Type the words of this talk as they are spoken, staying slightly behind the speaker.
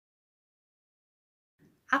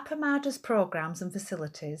Appamada's programs and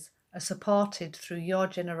facilities are supported through your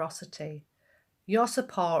generosity. Your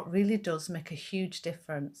support really does make a huge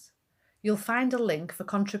difference. You'll find a link for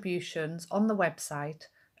contributions on the website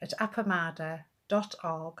at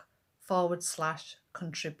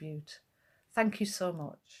appamada.org/contribute. Thank you so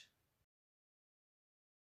much.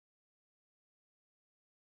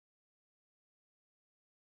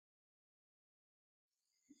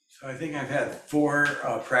 So I think I've had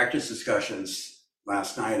 4 practice discussions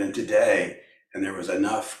last night and today, and there was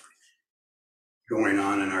enough going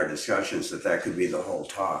on in our discussions that could be the whole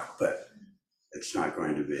talk, but it's not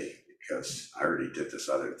going to be because I already did this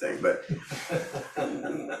other thing. But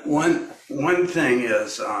one thing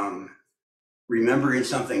is remembering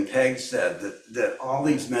something Peg said, that all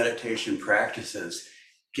these meditation practices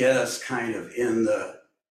get us kind of in the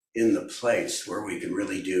place where we can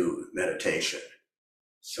really do meditation.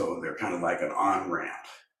 So they're kind of like an on-ramp.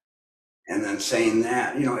 And then saying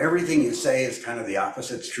that, everything you say is kind of the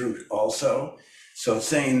opposite's true also. So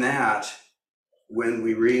saying that, when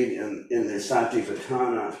we read in the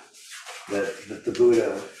Satipatthana that the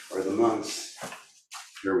Buddha or the monks,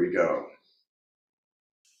 here we go.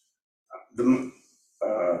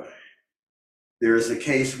 There is a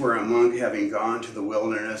case where a monk, having gone to the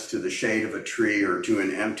wilderness, to the shade of a tree or to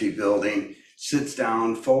an empty building, sits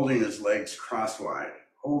down, folding his legs crosswise,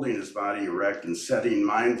 holding his body erect and setting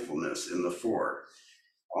mindfulness in the fore.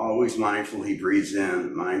 Always mindful he breathes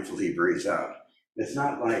in, mindful he breathes out. It's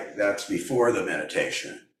not like that's before the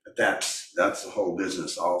meditation, but that's the whole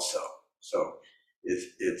business also. So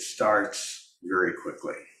it starts very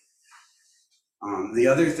quickly. The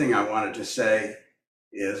other thing I wanted to say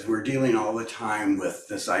is we're dealing all the time with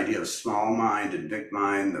this idea of small mind and big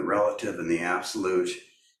mind, the relative and the absolute.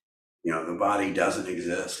 The body doesn't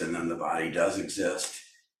exist and then the body does exist.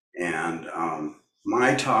 And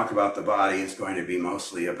my talk about the body is going to be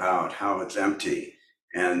mostly about how it's empty.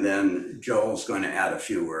 And then Joel's going to add a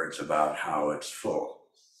few words about how it's full.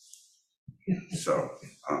 So,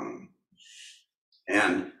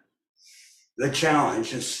 and the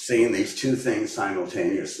challenge is seeing these two things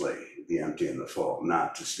simultaneously, the empty and the full,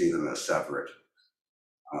 not to see them as separate.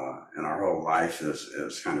 And our whole life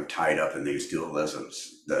is kind of tied up in these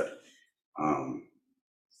dualisms that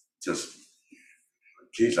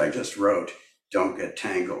I just wrote, don't get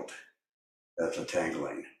tangled. That's a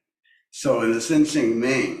tangling. So in the Sinsing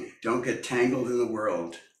Ming, don't get tangled in the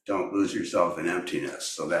world, don't lose yourself in emptiness.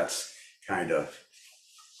 So that's kind of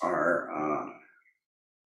our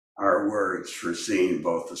words for seeing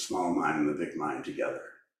both the small mind and the big mind together.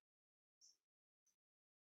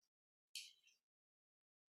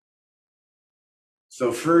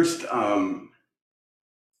 So first,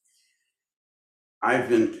 I've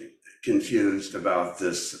been confused about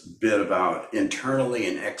this bit about internally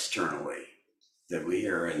and externally that we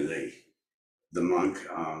hear in the monk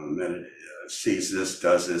sees this,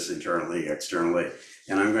 does this internally, externally.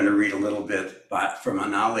 And I'm going to read a little bit from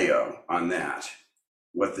Analyo on that,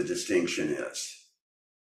 what the distinction is.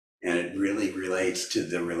 And it really relates to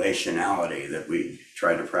the relationality that we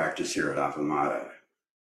try to practice here at Appamada.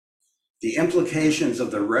 The implications of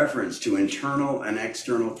the reference to internal and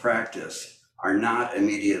external practice are not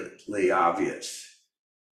immediately obvious.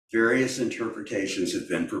 Various interpretations have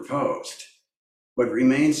been proposed. What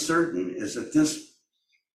remains certain is that this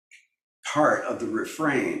part of the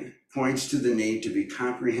refrain points to the need to be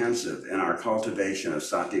comprehensive in our cultivation of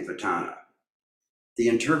Satipatthana. The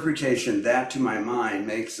interpretation that, to my mind,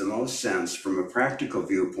 makes the most sense from a practical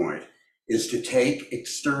viewpoint is to take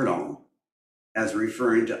external as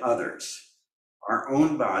referring to others. Our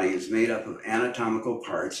own body is made up of anatomical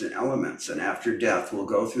parts and elements, and after death, we'll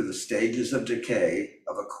go through the stages of decay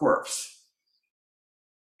of a corpse.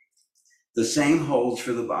 The same holds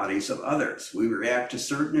for the bodies of others. We react to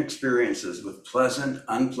certain experiences with pleasant,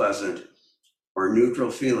 unpleasant, or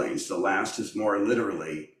neutral feelings. The last is more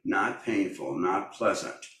literally not painful, not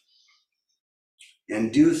pleasant.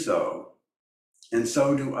 And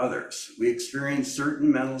so do others. We experience certain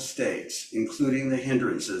mental states, including the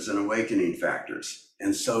hindrances and awakening factors,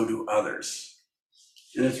 and so do others.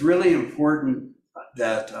 And it's really important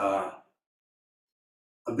that a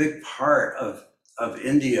big part of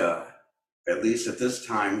India, at least at this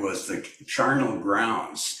time, was the charnel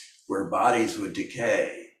grounds where bodies would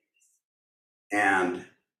decay. And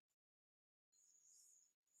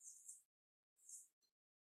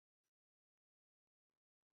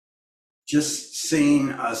just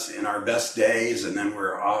seeing us in our best days, and then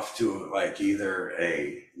we're off to like either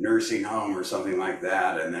a nursing home or something like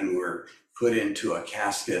that, and then we're put into a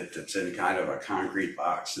casket that's in kind of a concrete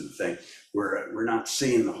box and thing. We're not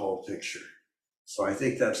seeing the whole picture. So I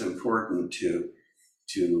think that's important to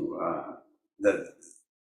that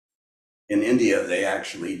in India they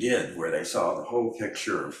actually did, where they saw the whole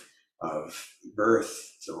picture of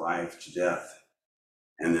birth to life to death,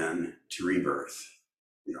 and then to rebirth,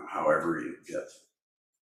 however you get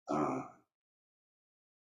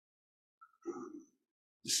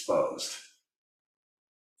disposed.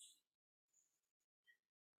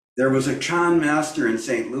 There was a Chan master in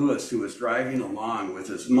St. Louis who was driving along with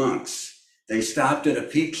his monks. They stopped at a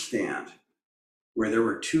peach stand where there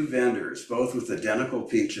were two vendors, both with identical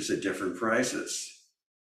peaches at different prices.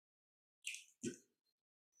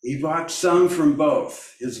 He bought some from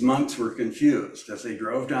both. His monks were confused. As they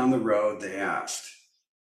drove down the road, they asked.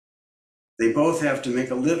 They both have to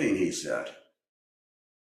make a living, he said.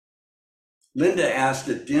 Linda asked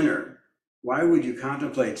at dinner, why would you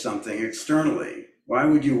contemplate something externally? Why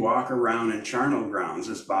would you walk around in charnel grounds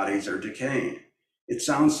as bodies are decaying? It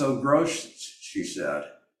sounds so gross, she said.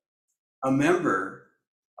 A member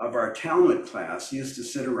of our Talmud class used to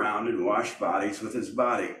sit around and wash bodies with his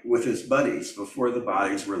buddies before the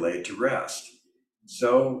bodies were laid to rest.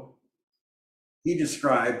 So he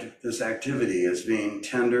described this activity as being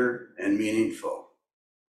tender and meaningful.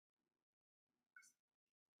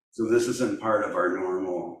 So this isn't part of our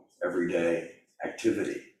normal everyday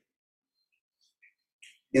activity.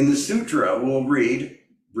 In the sutra, we'll read,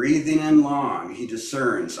 breathing in long, he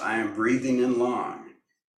discerns, I am breathing in long.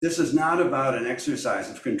 This is not about an exercise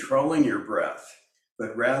of controlling your breath,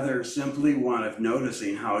 but rather simply one of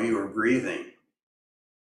noticing how you are breathing.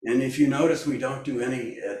 And if you notice, we don't do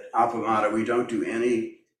any, at Appamada, we don't do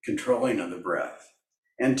any controlling of the breath.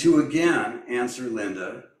 And to again answer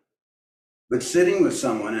Linda, but sitting with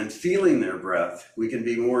someone and feeling their breath, we can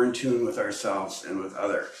be more in tune with ourselves and with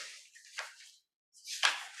others.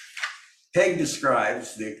 Peg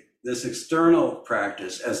describes this external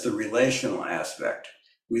practice as the relational aspect.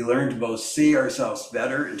 We learn to both see ourselves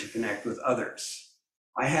better and to connect with others.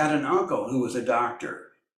 I had an uncle who was a doctor.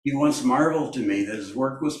 He once marveled to me that his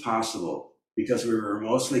work was possible because we were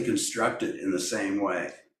mostly constructed in the same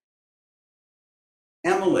way.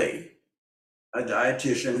 Emily, a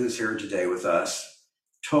dietitian who's here today with us,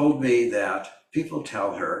 told me that people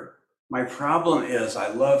tell her, my problem is I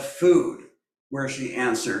love food, where she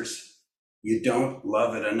answers, you don't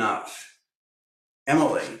love it enough.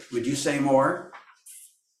 Emily, would you say more?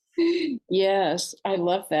 Yes, I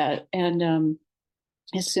love that. And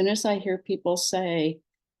as soon as I hear people say,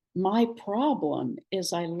 my problem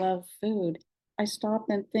is I love food, I stop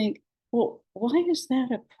and think, well, why is that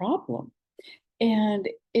a problem? And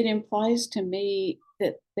it implies to me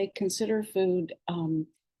that they consider food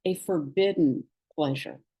a forbidden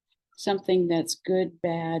pleasure, something that's good,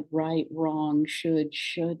 bad, right, wrong, should,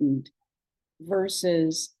 shouldn't,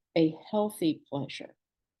 versus a healthy pleasure,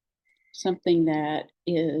 something that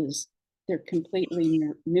is they're completely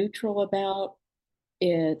neutral about.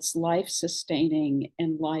 It's life-sustaining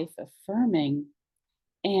and life-affirming.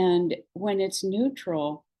 And when it's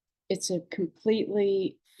neutral, it's a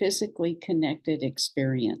completely physically connected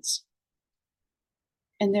experience.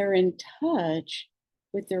 And they're in touch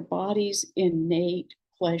with their body's innate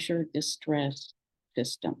pleasure distress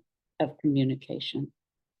system of communication.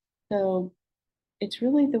 So it's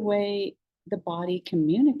really the way the body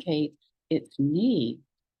communicates its needs.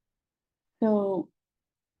 So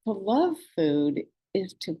to love food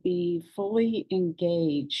is to be fully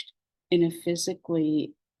engaged in a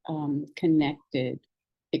physically connected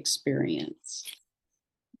experience.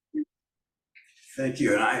 Thank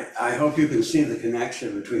you. And I hope you can see the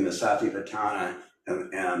connection between the Satipatthana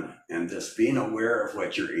and this being aware of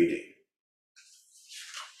what you're eating.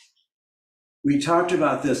 We talked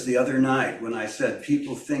about this the other night when I said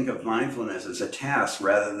people think of mindfulness as a task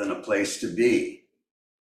rather than a place to be.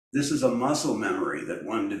 This is a muscle memory that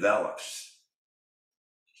one develops.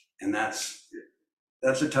 And that's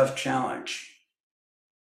a tough challenge.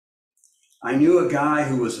 I knew a guy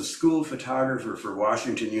who was a school photographer for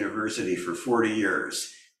Washington University for 40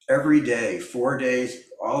 years. Every day, 4 days,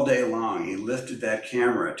 all day long, he lifted that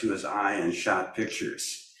camera to his eye and shot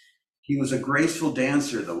pictures. He was a graceful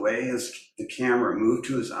dancer the way the camera moved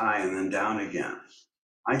to his eye and then down again.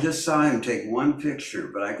 I just saw him take one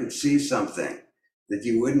picture, but I could see something that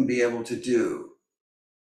you wouldn't be able to do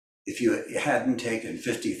if you hadn't taken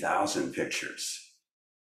 50,000 pictures.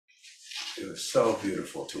 It was so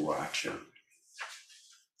beautiful to watch him.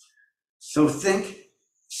 So think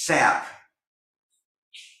sap.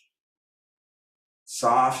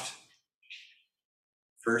 Soft.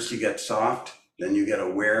 First you get soft, then you get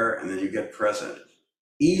aware, and then you get present.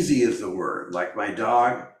 Easy is the word, like my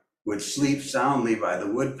dog would sleep soundly by the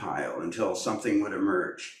woodpile until something would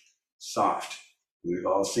emerge. Soft. We've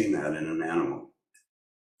all seen that in an animal.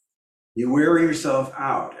 You wear yourself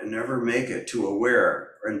out and never make it to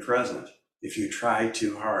aware and present if you try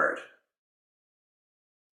too hard.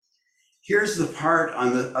 Here's the part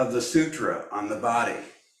of the sutra on the body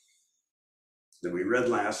that we read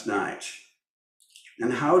last night.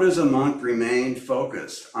 And how does a monk remain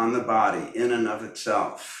focused on the body in and of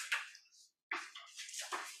itself?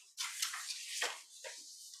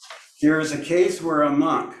 Here is a case where a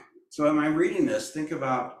monk, so am I reading this? Think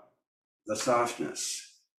about the softness.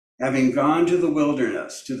 Having gone to the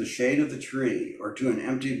wilderness, to the shade of the tree, or to an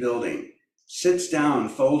empty building, sits down,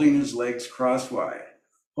 folding his legs crosswise,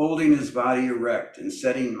 holding his body erect and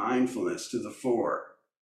setting mindfulness to the fore,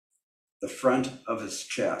 the front of his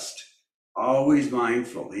chest. Always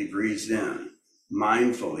mindful, he breathes in.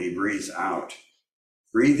 Mindful, he breathes out.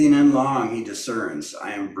 Breathing in long, he discerns,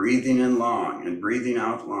 I am breathing in long, and breathing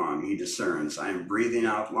out long, he discerns, I am breathing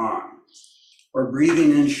out long. Or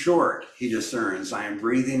breathing in short, he discerns, I am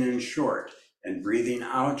breathing in short, and breathing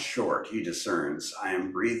out short, he discerns, I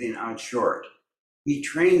am breathing out short. He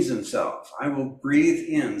trains himself, I will breathe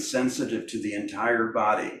in sensitive to the entire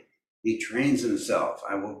body. He trains himself,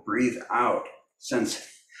 I will breathe out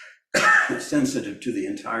sensitive to the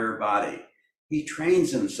entire body. He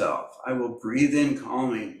trains himself, I will breathe in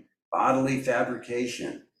calming bodily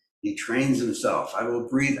fabrication. He trains himself, I will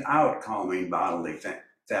breathe out calming bodily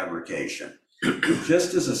fabrication.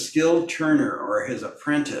 Just as a skilled turner or his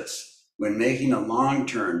apprentice, when making a long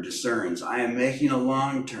turn, discerns, I am making a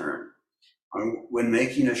long turn. When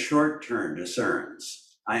making a short turn,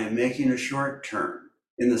 discerns, I am making a short turn.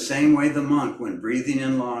 In the same way, the monk, when breathing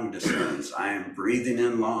in long, discerns, I am breathing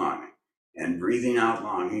in long. And breathing out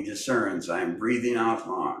long, he discerns, I am breathing out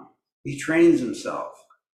long. He trains himself.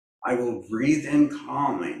 I will breathe in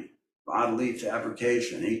calming bodily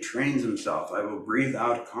fabrication. He trains himself. I will breathe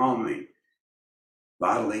out calming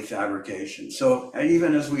bodily fabrication. So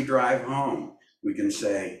even as we drive home, we can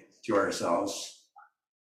say to ourselves,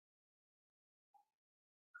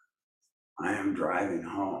 I am driving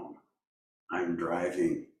home. I'm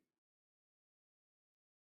driving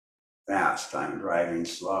fast. I'm driving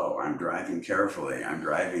slow. I'm driving carefully. I'm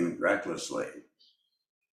driving recklessly.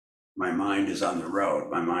 My mind is on the road.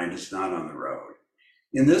 My mind is not on the road.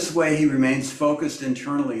 In this way, he remains focused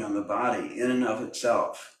internally on the body in and of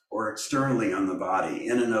itself, or externally on the body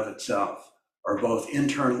in and of itself, or both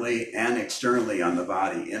internally and externally on the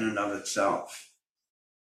body in and of itself.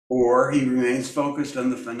 Or he remains focused on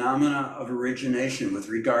the phenomena of origination with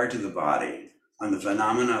regard to the body, on the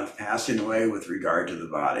phenomena of passing away with regard to the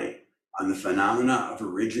body, on the phenomena of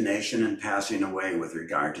origination and passing away with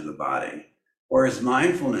regard to the body. Or his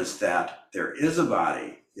mindfulness that there is a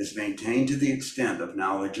body is maintained to the extent of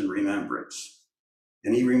knowledge and remembrance.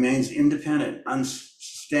 And he remains independent,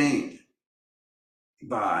 unsustained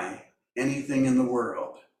by anything in the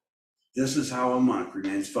world. This is how a monk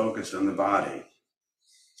remains focused on the body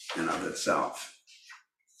and of itself.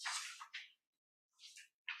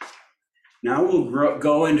 Now we'll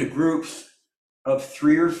go into groups of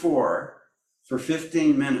 3 or 4 for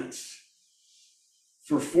 15 minutes.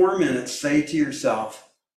 For 4 minutes, say to yourself,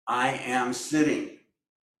 I am sitting.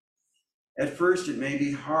 At first, it may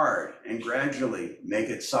be hard, and gradually make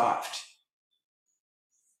it soft.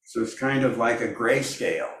 So it's kind of like a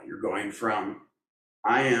grayscale. You're going from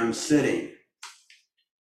I am sitting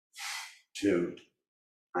to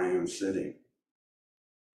I am sitting.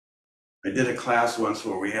 I did a class once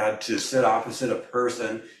where we had to sit opposite a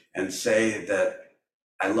person and say that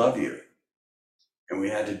I love you. And we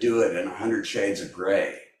had to do it in 100 shades of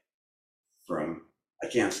gray, from I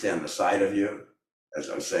can't stand the sight of you, as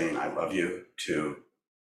I'm saying I love you, to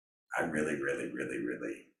I really, really, really,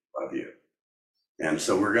 really love you. And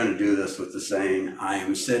so we're going to do this with the saying I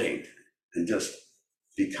am sitting, and just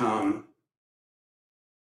become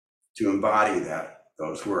to embody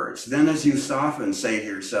those words. Then as you soften, say to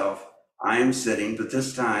yourself, I am sitting, but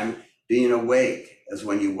this time being awake as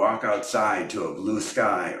when you walk outside to a blue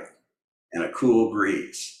sky and a cool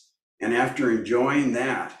breeze. And after enjoying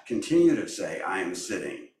that, continue to say, I am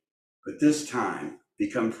sitting, but this time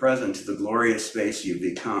become present to the glorious space you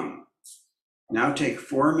become. Now take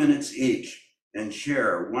 4 minutes each and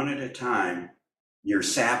share one at a time your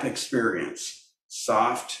SAP experience,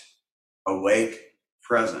 soft, awake,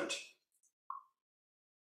 present.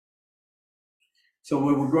 So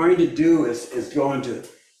what we're going to do is go into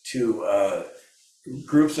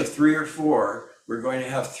groups of 3 or 4. We're going to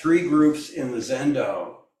have 3 groups in the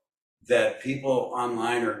Zendo that people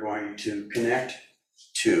online are going to connect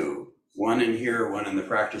to. One in here, one in the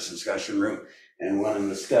practice discussion room, and one in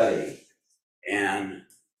the study. And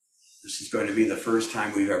this is going to be the first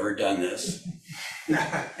time we've ever done this.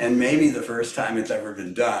 And maybe the first time it's ever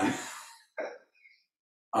been done.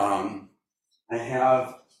 I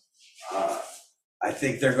have, I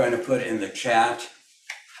think they're going to put in the chat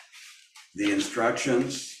the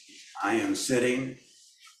instructions. I am sitting,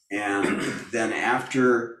 and then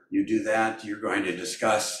after you do that, you're going to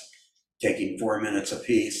discuss, taking 4 minutes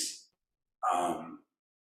apiece,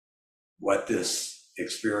 what this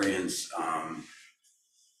experience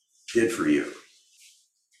did for you.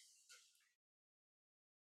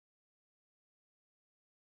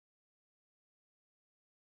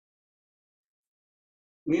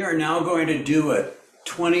 We are now going to do a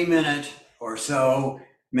 20-minute or so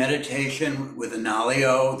meditation with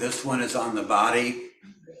Analyo. This one is on the body.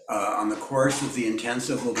 On the course of the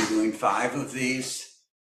intensive, we'll be doing 5 of these.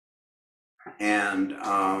 And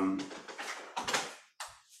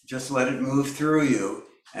just let it move through you.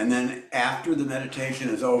 And then after the meditation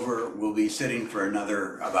is over, we'll be sitting for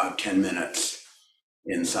another about 10 minutes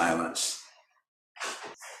in silence.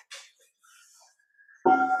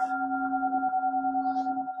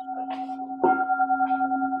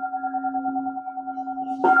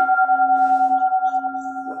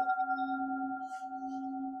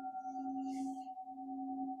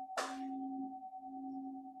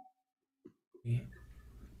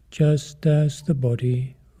 Just as the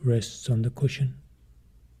body rests on the cushion.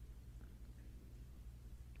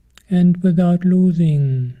 And without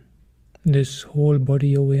losing this whole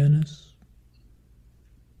body awareness,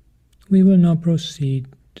 we will now proceed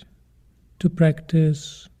to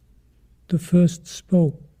practice the first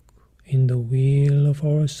spoke in the wheel of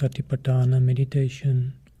our Satipatthana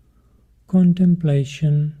meditation,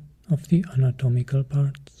 contemplation of the anatomical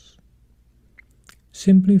parts,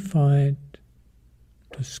 simplified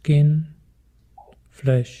to skin,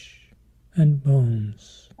 flesh, and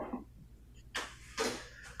bones,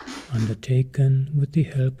 undertaken with the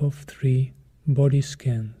help of 3 body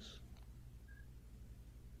scans.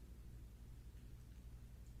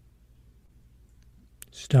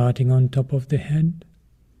 Starting on top of the head,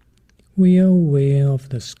 we are aware of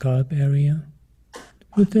the scalp area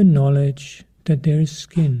with the knowledge that there is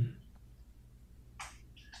skin.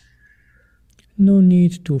 No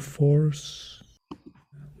need to force.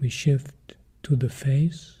 We shift to the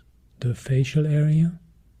face, the facial area,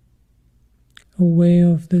 aware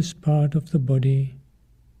of this part of the body,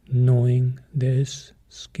 knowing there is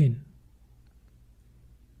skin.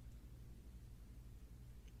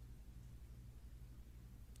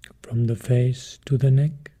 From the face to the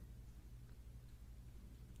neck,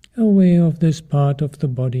 aware of this part of the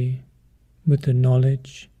body with the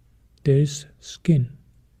knowledge there is skin.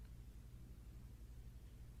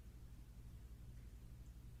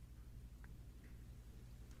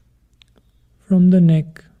 From the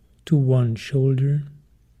neck to one shoulder,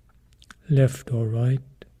 left or right,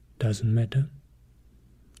 doesn't matter.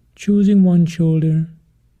 Choosing one shoulder,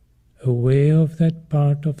 aware of that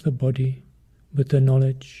part of the body with the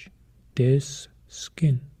knowledge there's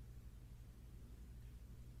skin.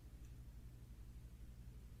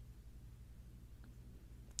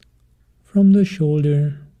 From the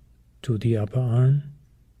shoulder to the upper arm,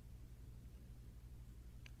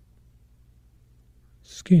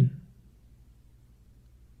 skin.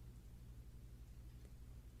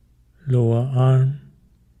 Lower arm,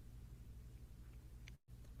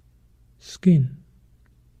 skin.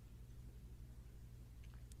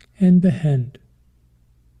 And the hand,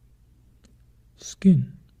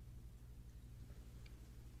 skin.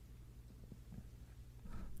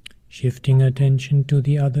 Shifting attention to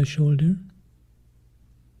the other shoulder,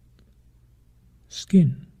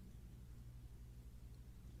 skin.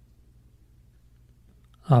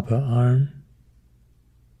 Upper arm,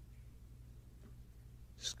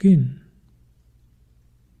 skin.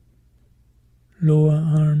 Lower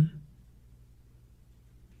arm,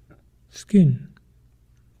 skin.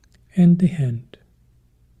 And the hand,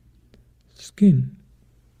 skin.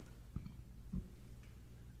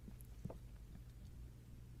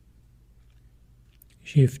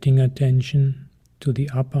 Shifting attention to the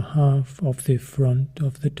upper half of the front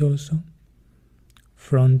of the torso,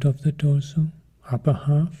 upper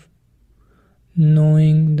half,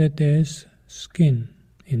 knowing that there's skin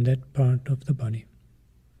in that part of the body.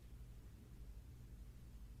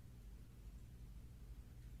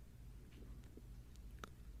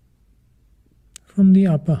 From the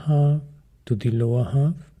upper half to the lower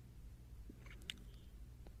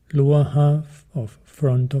half of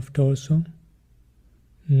front of torso,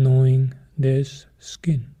 knowing there's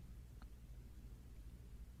skin.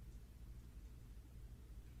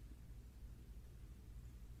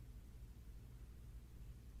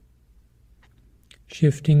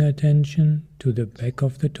 Shifting attention to the back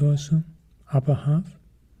of the torso, upper half,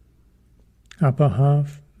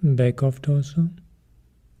 back of torso,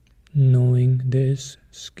 knowing there is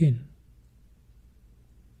skin.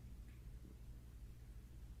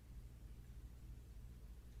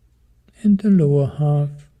 And the lower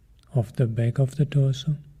half of the back of the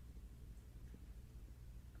torso,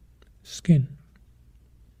 skin.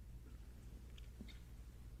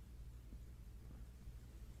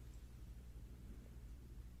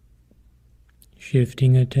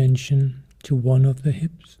 Shifting attention to one of the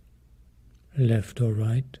hips, left or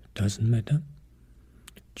right, doesn't matter.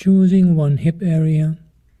 Choosing one hip area,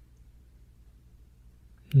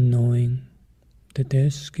 knowing that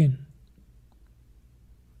there's skin.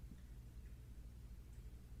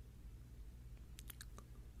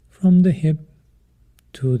 From the hip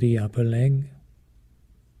to the upper leg,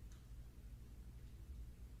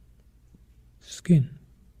 skin.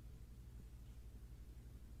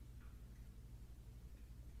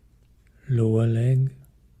 Lower leg,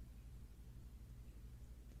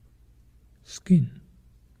 skin.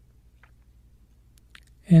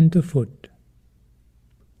 And the foot,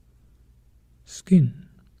 skin.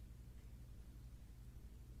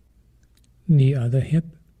 The other hip,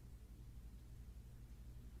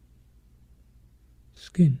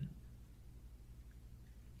 skin.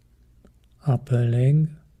 Upper leg,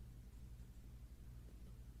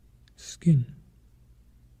 skin.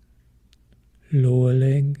 Lower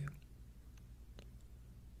leg,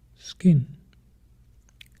 skin.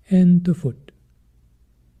 And the foot,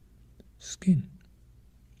 skin.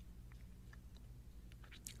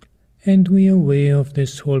 And we are aware of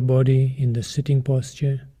this whole body in the sitting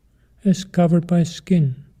posture as covered by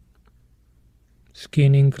skin.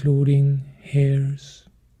 Skin including hairs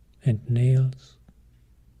and nails.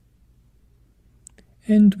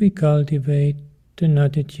 And we cultivate an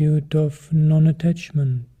attitude of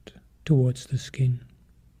non-attachment towards the skin,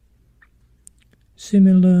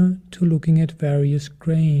 similar to looking at various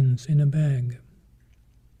grains in a bag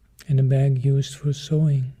used for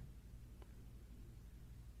sewing.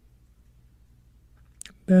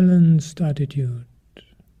 Balanced attitude,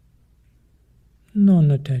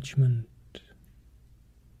 non-attachment,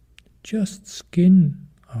 just skin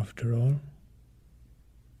after all.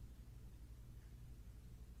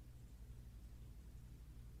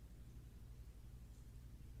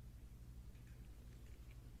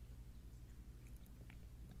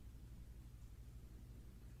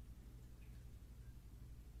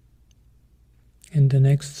 In the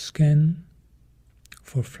next scan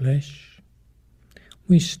for flesh,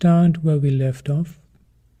 we start where we left off,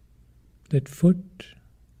 that foot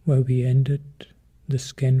where we ended the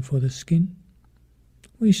scan for the skin.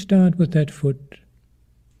 We start with that foot,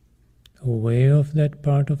 aware of that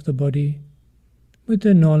part of the body, with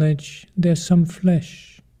the knowledge there's some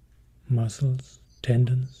flesh, muscles,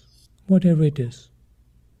 tendons, whatever it is.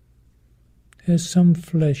 There's some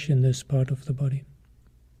flesh in this part of the body.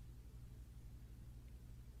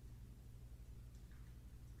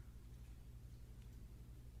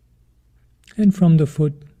 And from the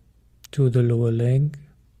foot to the lower leg,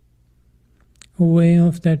 aware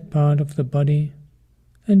of that part of the body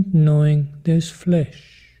and knowing there's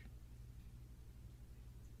flesh.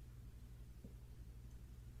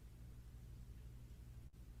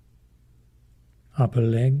 Upper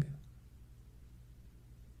leg,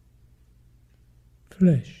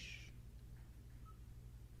 flesh.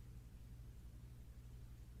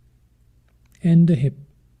 And the hip,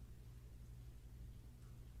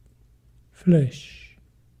 flesh.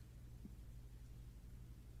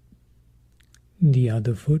 The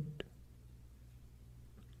other foot,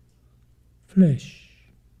 flesh.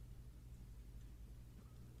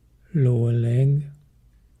 Lower leg,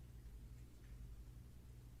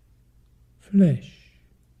 flesh.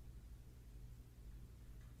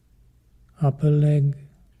 Upper leg,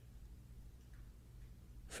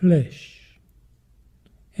 flesh.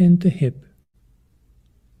 And the hip,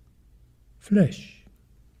 flesh.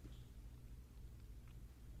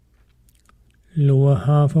 Lower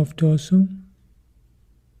half of torso,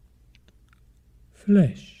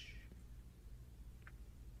 flesh.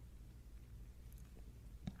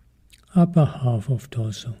 Upper half of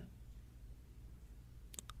torso,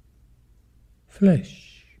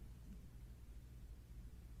 flesh.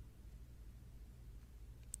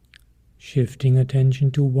 Shifting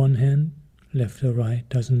attention to one hand, left or right,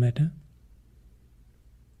 doesn't matter.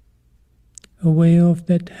 Aware of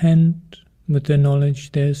that hand with the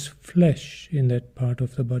knowledge there's flesh in that part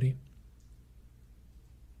of the body.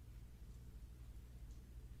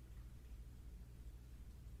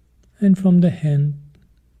 And from the hand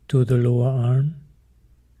to the lower arm,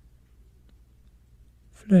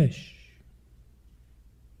 flesh.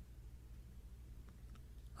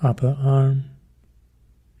 Upper arm,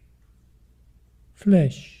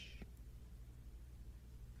 flesh.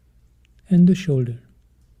 and the shoulder.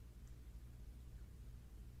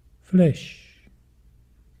 Flesh.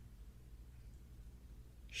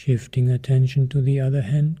 Shifting attention to the other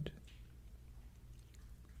hand.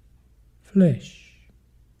 Flesh.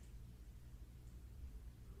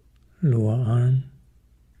 Lower arm.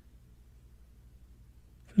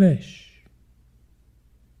 Flesh.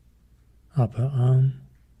 Upper arm.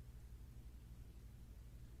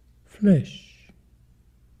 Flesh.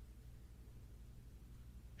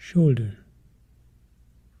 Shoulder.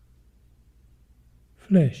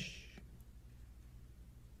 Flesh.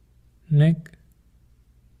 Neck.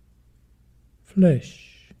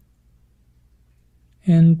 Flesh.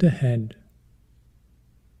 And the head.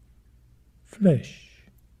 Flesh.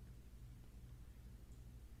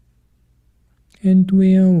 And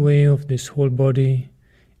we are aware of this whole body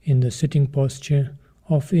in the sitting posture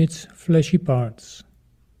of its fleshy parts,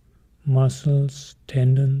 muscles,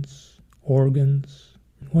 tendons, organs,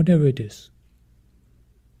 whatever it is,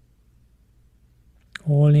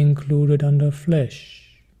 all included under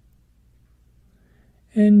flesh.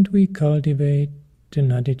 And we cultivate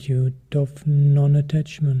an attitude of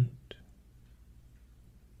non-attachment,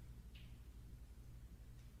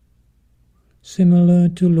 similar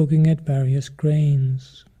to looking at various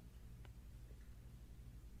grains.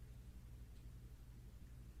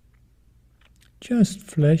 Just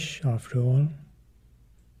flesh, after all.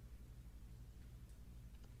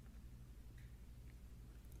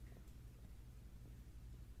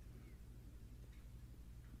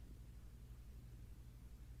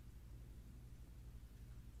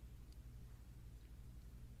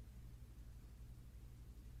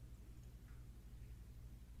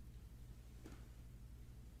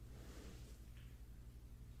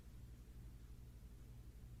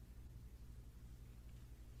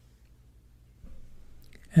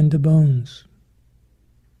 And the bones,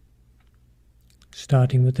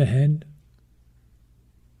 starting with the head,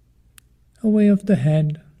 aware of the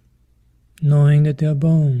head, knowing that there are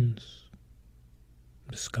bones,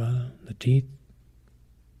 the skull, the teeth,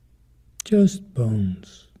 just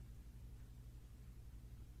bones.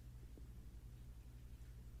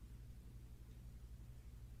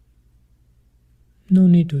 No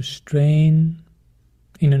need to strain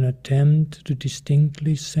in an attempt to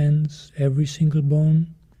distinctly sense every single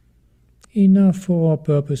bone. Enough for our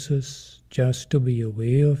purposes just to be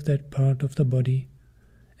aware of that part of the body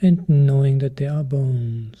and knowing that there are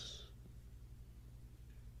bones.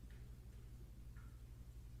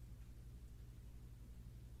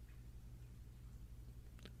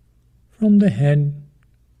 From the head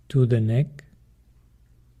to the neck,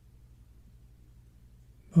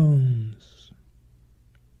 bones.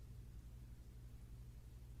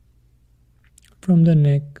 From the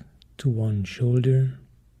neck to one shoulder,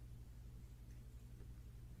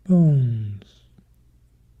 bones.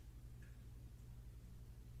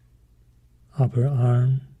 Upper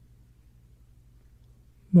arm,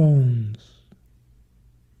 bones.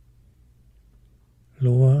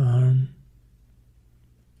 Lower arm,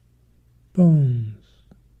 bones.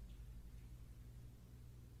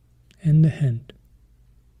 And the hand,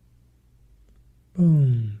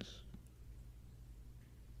 bones.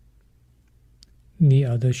 The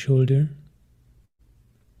other shoulder,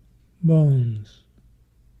 bones.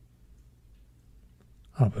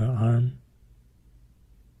 Upper arm,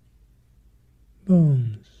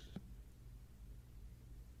 bones.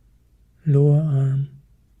 Lower arm,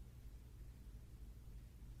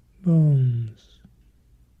 bones.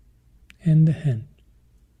 And the hand,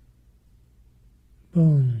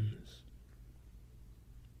 bones.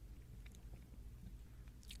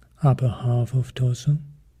 Upper half of torso,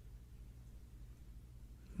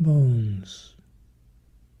 bones.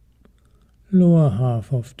 Lower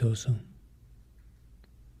half of torso,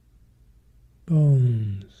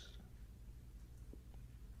 bones.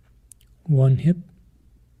 One hip,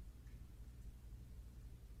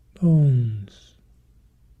 bones.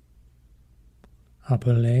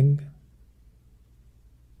 Upper leg,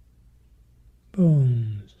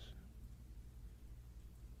 bones.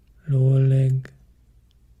 Lower leg,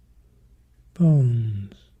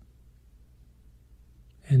 bones.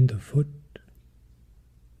 And the foot,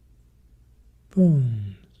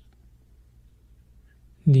 bones.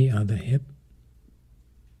 The other hip,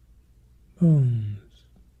 bones.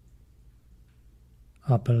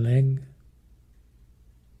 Upper leg,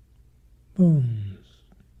 bones.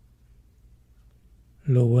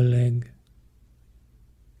 Lower leg,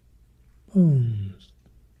 bones.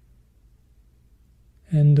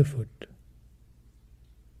 And the foot,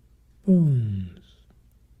 bones.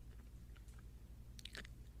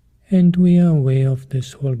 And we are aware of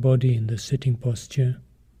this whole body in the sitting posture,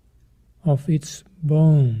 of its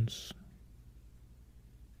bones,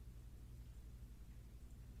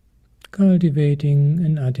 cultivating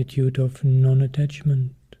an attitude of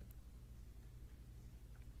non-attachment,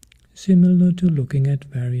 similar to looking at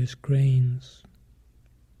various grains,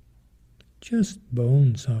 just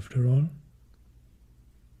bones after all.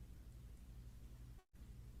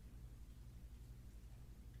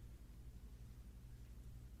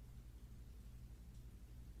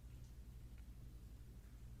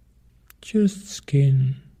 Just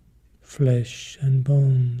skin, flesh and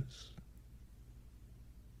bones.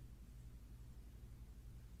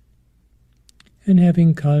 And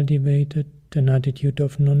having cultivated an attitude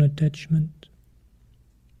of non-attachment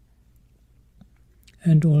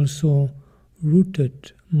and also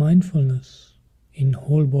rooted mindfulness in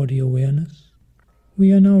whole body awareness,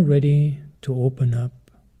 we are now ready to open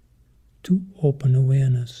up to open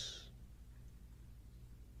awareness.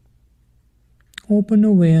 Open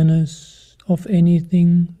awareness of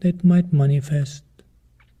anything that might manifest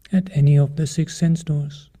at any of the 6 sense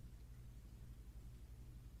doors.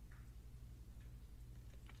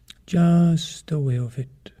 Just aware of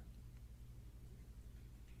it.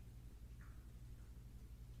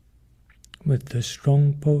 With the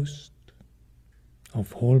strong post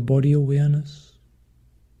of whole body awareness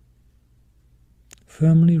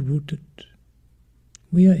firmly rooted,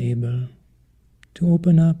 we are able to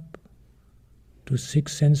open up to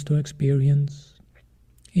 6 sense door experience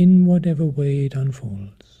in whatever way it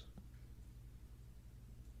unfolds.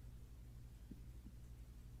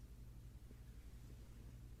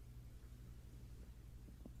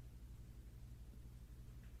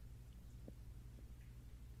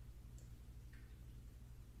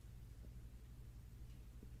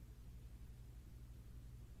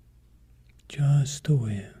 Just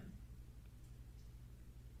aware.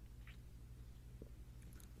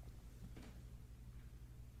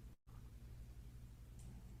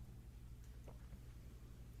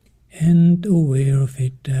 And aware of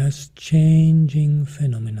it as changing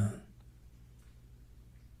phenomena.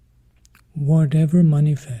 Whatever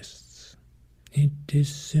manifests, it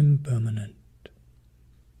is impermanent.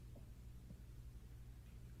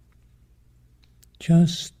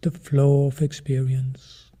 Just the flow of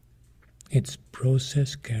experience, its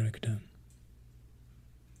process character.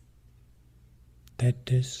 That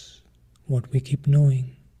is what we keep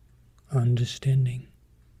knowing, understanding.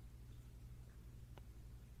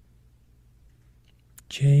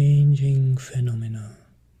 Changing phenomena,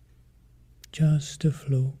 just a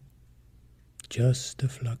flow, just a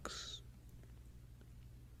flux.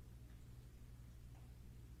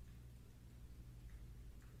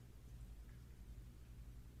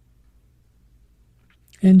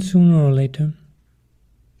 And sooner or later,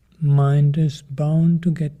 mind is bound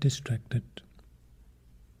to get distracted.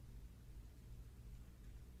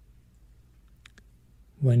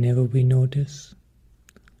 Whenever we notice,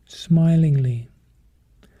 smilingly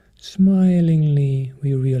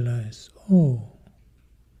we realize, oh,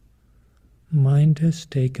 mind has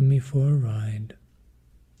taken me for a ride.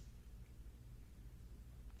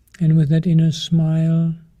 And with that inner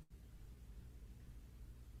smile,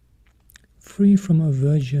 free from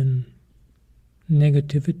aversion,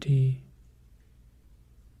 negativity,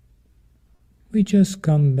 we just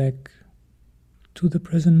come back to the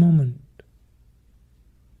present moment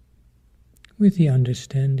with the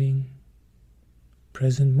understanding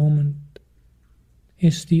present moment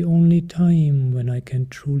is the only time when I can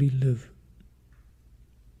truly live.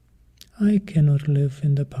 I cannot live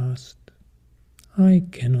in the past. I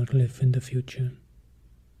cannot live in the future.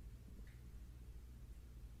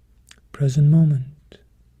 Present moment,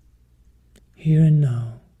 here and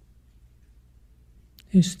now,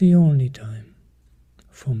 is the only time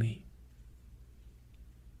for me.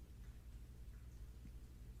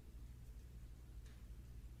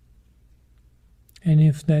 And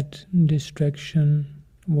if that distraction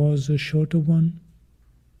was a shorter one,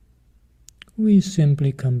 we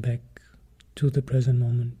simply come back to the present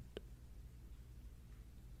moment.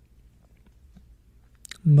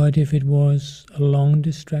 But if it was a long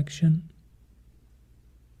distraction,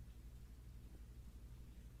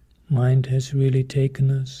 mind has really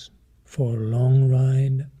taken us for a long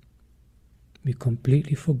ride, we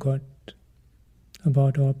completely forgot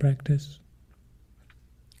about our practice,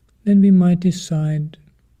 then we might decide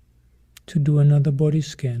to do another body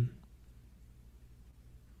scan,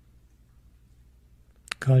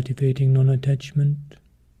 cultivating non-attachment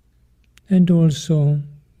and also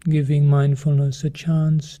giving mindfulness a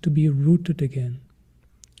chance to be rooted again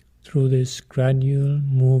through this gradual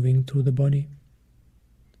moving through the body.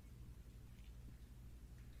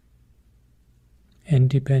 And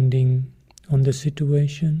depending on the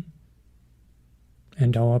situation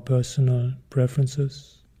and our personal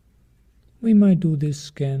preferences, we might do this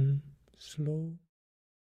scan slow.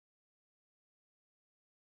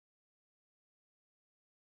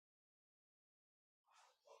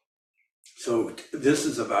 So this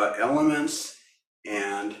is about elements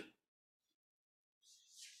and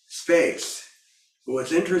space.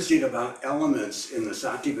 What's interesting about elements in the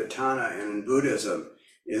Satipatthana and in Buddhism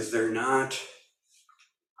is they're not,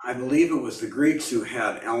 I believe it was the Greeks who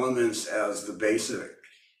had elements as the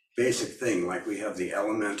basic thing, like we have the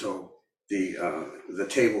elemental, the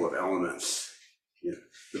table of elements. You know,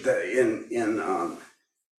 but in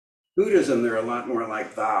Buddhism, they're a lot more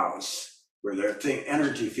like vows, where they're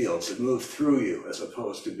energy fields that move through you as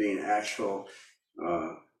opposed to being actual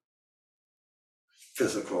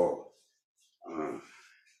physical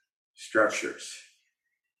structures.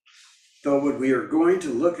 So what we are going to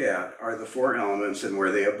look at are the four elements and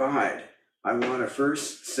where they abide. I want to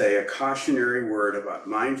first say a cautionary word about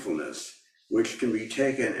mindfulness, which can be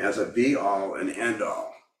taken as a be-all and end-all.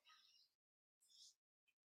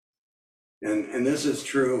 And this is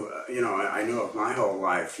true, you know, I know of my whole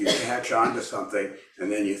life. You catch on to something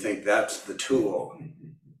and then you think that's the tool,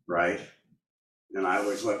 right? And I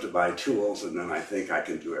always love to buy tools and then I think I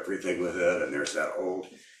can do everything with it. And there's that old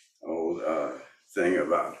thing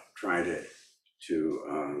about trying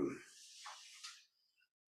to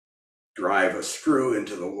drive a screw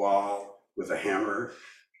into the wall with a hammer.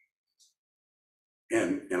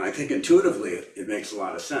 And I think intuitively it makes a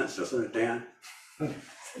lot of sense, doesn't it, Dan?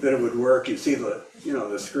 That it would work. You see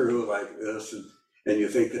the screw like this, and you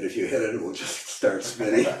think that if you hit it, it will just start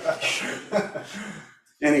spinning.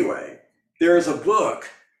 Anyway, there is a book,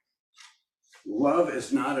 Love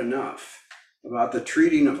is Not Enough, about the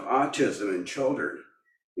treating of autism in children.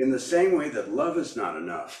 In the same way that love is not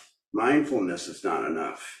enough, mindfulness is not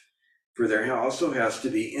enough, for there also has to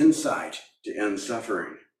be insight to end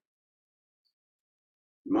suffering.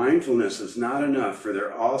 Mindfulness is not enough, for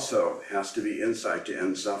there also has to be insight to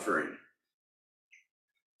end suffering.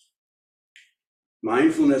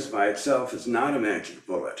 Mindfulness by itself is not a magic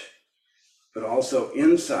bullet, but also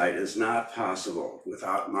insight is not possible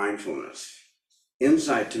without mindfulness.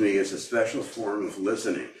 Insight to me is a special form of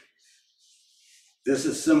listening. This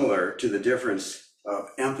is similar to the difference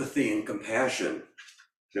of empathy and compassion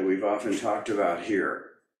that we've often talked about here.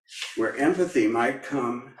 Where empathy might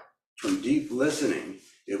come from deep listening,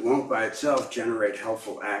 it won't by itself generate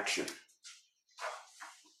helpful action.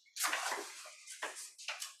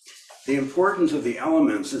 The importance of the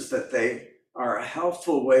elements is that they are a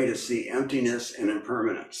helpful way to see emptiness and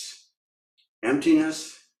impermanence.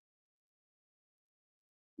 Emptiness,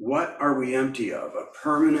 what are we empty of? A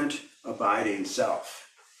permanent, abiding self.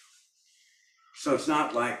 So it's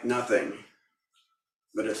not like nothing,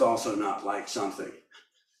 but it's also not like something.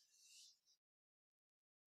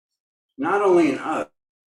 Not only in us,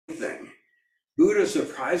 thing. Buddha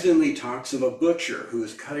surprisingly talks of a butcher who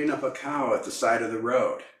is cutting up a cow at the side of the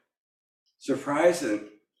road. Surprisingly,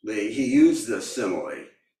 he used this simile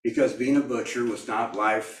because being a butcher was not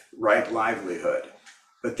right livelihood.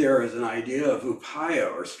 But there is an idea of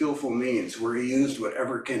upaya, or skillful means, where he used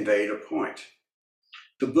whatever conveyed a point.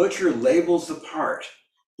 The butcher labels the part.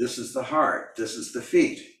 This is the heart, this is the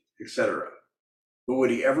feet, etc. But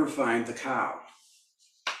would he ever find the cow?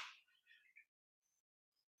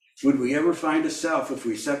 Would we ever find a self if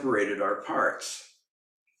we separated our parts?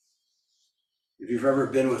 If you've ever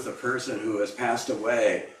been with a person who has passed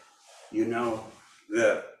away, you know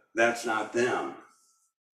that that's not them.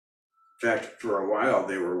 In fact, for a while,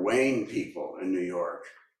 they were weighing people in New York.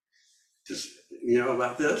 You know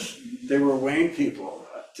about this? They were weighing people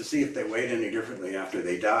to see if they weighed any differently after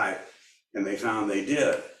they died, and they found they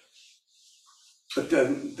did. But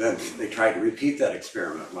then they tried to repeat that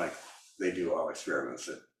experiment like they do all experiments,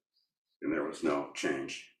 and there was no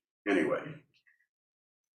change. Anyway,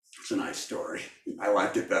 it's a nice story. I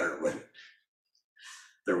liked it better when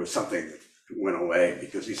there was something that went away,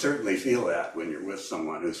 because you certainly feel that when you're with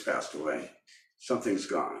someone who's passed away. Something's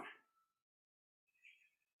gone.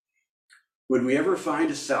 Would we ever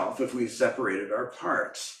find a self if we separated our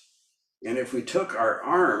parts? And if we took our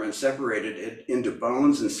arm and separated it into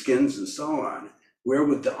bones and skins and so on, where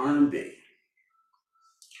would the arm be?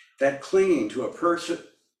 That clinging to a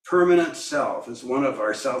permanent self is one of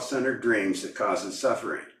our self-centered dreams that causes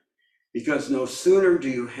suffering, because no sooner do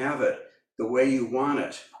you have it the way you want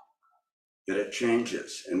it, that it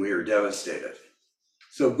changes and we are devastated.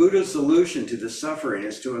 So Buddha's solution to this suffering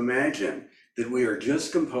is to imagine that we are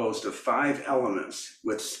just composed of 5 elements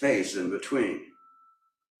with space in between.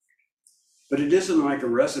 But it isn't like a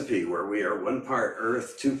recipe where we are 1 part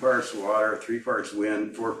earth, 2 parts water, 3 parts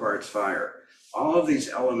wind, 4 parts fire. All of these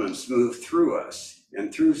elements move through us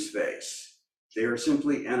and through space. They are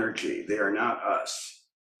simply energy. They are not us.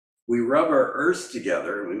 We rub our earths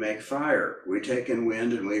together and we make fire. We take in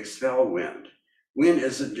wind and we expel wind. Wind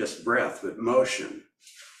isn't just breath, but motion.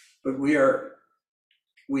 But we are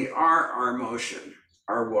our motion,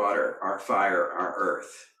 our water, our fire, our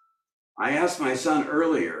earth. I asked my son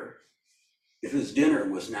earlier if his dinner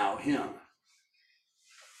was now him.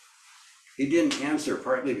 He didn't answer,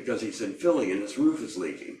 partly because he's in Philly and his roof is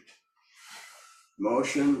leaking.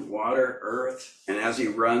 Motion, water, earth, and as he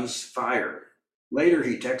runs, fire. Later,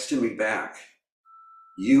 he texted me back,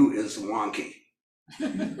 "You is wonky."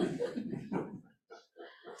 I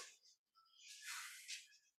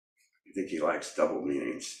think he likes double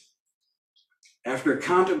meanings. After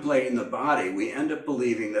contemplating the body, we end up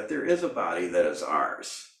believing that there is a body that is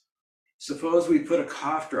ours. Suppose we put a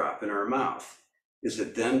cough drop in our mouth. Is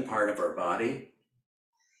it then part of our body?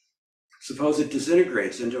 Suppose it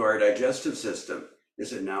disintegrates into our digestive system.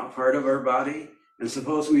 Is it now part of our body? And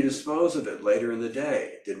suppose we dispose of it later in the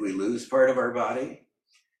day. Did we lose part of our body?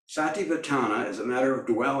 Satipatthana is a matter of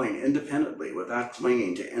dwelling independently without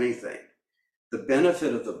clinging to anything. The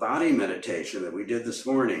benefit of the body meditation that we did this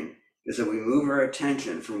morning is that we move our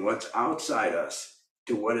attention from what's outside us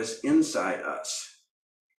to what is inside us.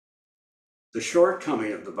 The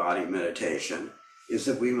shortcoming of the body meditation is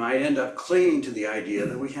that we might end up clinging to the idea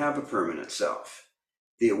that we have a permanent self.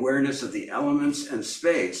 The awareness of the elements and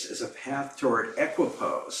space is a path toward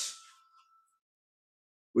equipoise,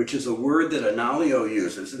 which is a word that Analyo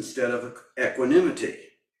uses instead of equanimity.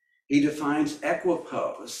 He defines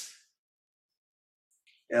equipoise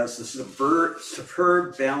as the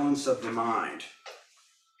superb balance of the mind.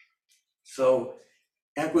 So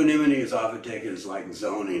equanimity is often taken as like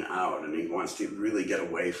zoning out, and he wants to really get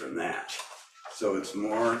away from that. So it's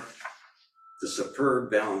more the superb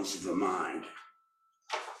balance of the mind.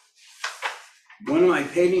 One of my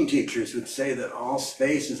painting teachers would say that all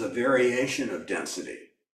space is a variation of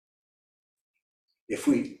density. If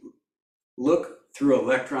we look through an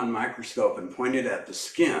electron microscope and point it at the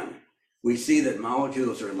skin, we see that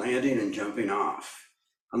molecules are landing and jumping off.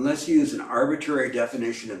 Unless you use an arbitrary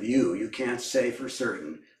definition of you can't say for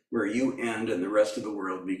certain where you end and the rest of the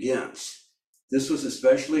world begins. This was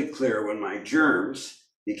especially clear when my germs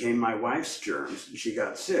became my wife's germs and she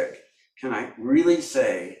got sick. Can I really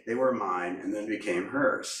say they were mine and then became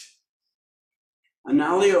hers?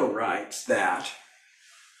 Analyo writes that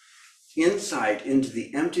insight into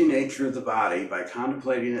the empty nature of the body by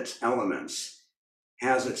contemplating its elements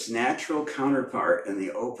has its natural counterpart in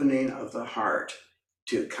the opening of the heart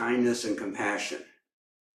to kindness and compassion.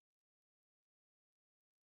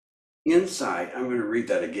 Insight, I'm going to read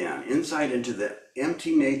that again. Insight into the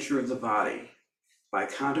empty nature of the body by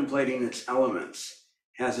contemplating its elements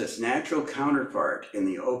has its natural counterpart in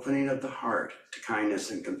the opening of the heart to kindness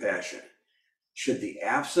and compassion. Should the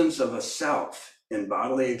absence of a self in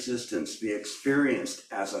bodily existence be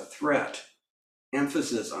experienced as a threat,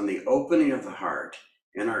 emphasis on the opening of the heart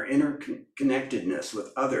and our interconnectedness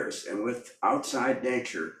with others and with outside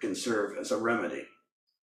nature can serve as a remedy.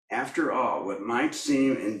 After all, what might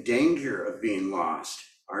seem in danger of being lost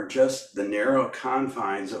are just the narrow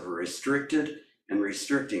confines of a restricted and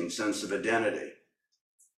restricting sense of identity.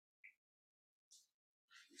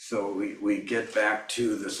 So we get back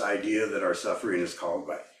to this idea that our suffering is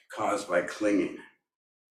caused by clinging.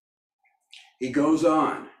 He goes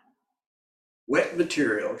on, wet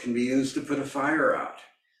material can be used to put a fire out,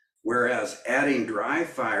 whereas adding dry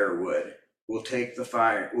firewood will make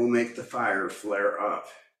the fire flare up.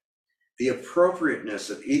 The appropriateness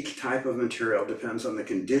of each type of material depends on the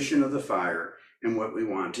condition of the fire and what we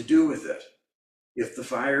want to do with it. If the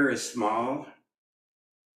fire is small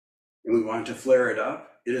and we want to flare it up,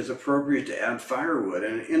 it is appropriate to add firewood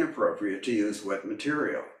and inappropriate to use wet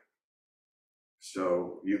material.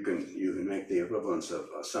 So you can make the equivalence of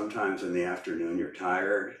sometimes in the afternoon you're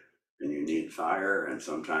tired and you need fire, and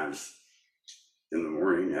sometimes in the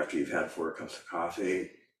morning after you've had 4 cups of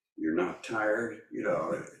coffee, you're not tired,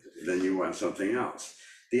 then you want something else.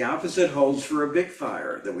 The opposite holds for a big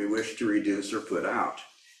fire that we wish to reduce or put out.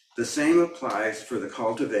 The same applies for the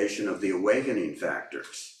cultivation of the awakening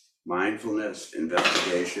factors: mindfulness,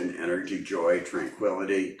 investigation, energy, joy,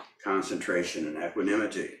 tranquility, concentration, and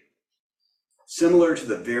equanimity. Similar to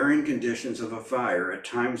the varying conditions of a fire, at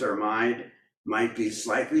times our mind might be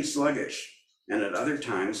slightly sluggish and at other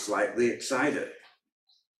times slightly excited.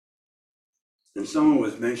 And someone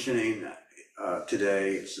was mentioning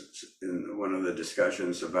today in one of the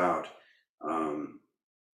discussions about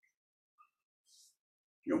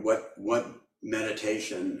what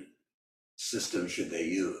meditation system should they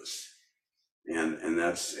use, and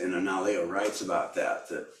that's, and Analyo writes about that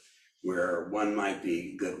where one might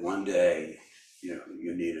be good one day,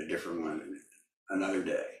 you need a different one another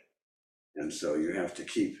day. And so you have to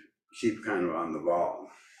keep kind of on the ball.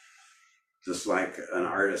 Just like an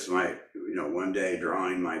artist might, one day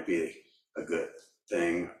drawing might be a good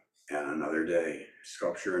thing, and another day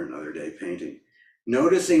sculpture, and another day painting.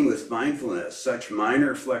 Noticing with mindfulness such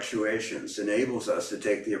minor fluctuations enables us to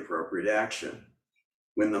take the appropriate action.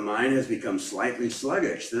 When the mind has become slightly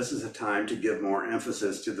sluggish, this is a time to give more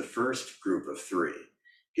emphasis to the first group of three.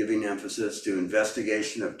 Giving emphasis to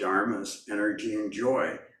investigation of dharmas, energy, and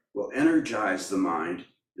joy will energize the mind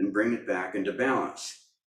and bring it back into balance.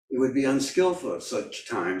 It would be unskillful at such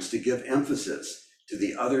times to give emphasis to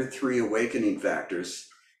the other three awakening factors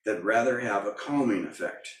that rather have a calming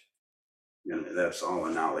effect. And that's all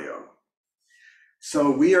Analyo.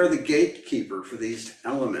 So we are the gatekeeper for these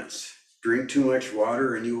elements. Drink too much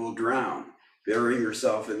water and you will drown. Bury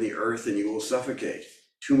yourself in the earth and you will suffocate.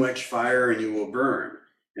 Too much fire and you will burn.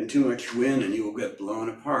 And too much wind and you will get blown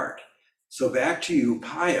apart. So back to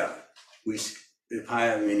upaya.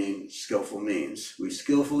 Upaya meaning skillful means. We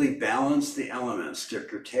skillfully balance the elements to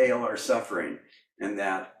curtail our suffering and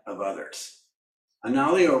that of others.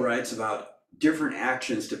 Analyo writes about different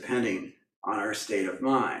actions depending on our state of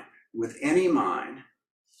mind. With any mind,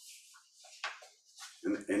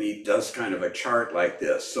 and he does kind of a chart like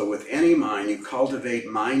this. So with any mind, you cultivate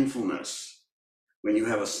mindfulness. When you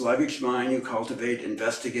have a sluggish mind, you cultivate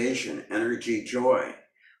investigation, energy, joy.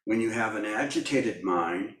 When you have an agitated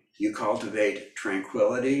mind, you cultivate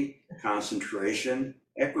tranquility, concentration,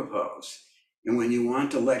 equipoise. And when you want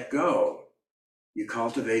to let go, you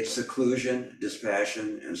cultivate seclusion,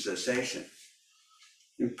 dispassion, and cessation.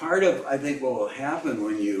 And part of, I think, what will happen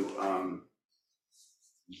when you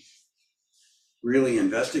really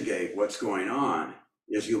investigate what's going on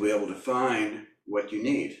is you'll be able to find what you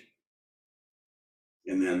need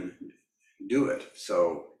and then do it.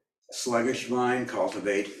 So a sluggish mind,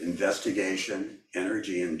 cultivate investigation,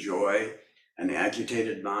 energy, and joy. An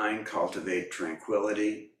agitated mind, cultivate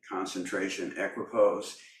tranquility, concentration,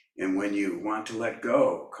 equipoise. And when you want to let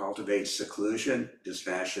go, cultivate seclusion,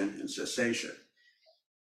 dispassion, and cessation.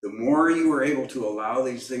 The more you are able to allow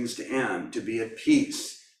these things to end, to be at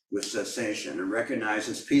peace with cessation and recognize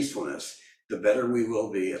its peacefulness, the better we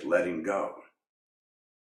will be at letting go.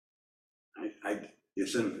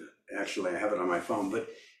 Actually, I have it on my phone, but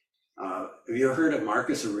have you ever heard of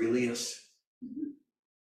Marcus Aurelius?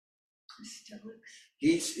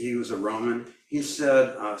 He was a Roman. He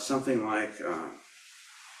said something like,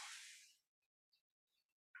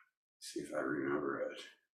 see if I remember it.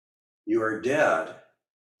 You are dead.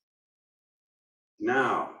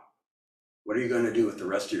 Now, what are you going to do with the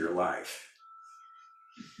rest of your life?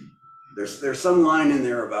 There's some line in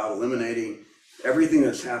there about eliminating everything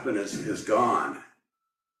that's happened is gone.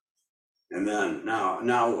 And then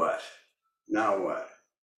now what? Now what?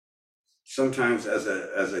 Sometimes as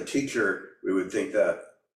a teacher, we would think that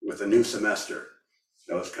with a new semester,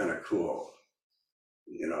 that was kind of cool.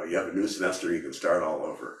 You have a new semester, you can start all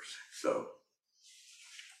over. So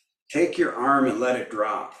take your arm and let it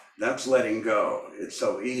drop. That's letting go. It's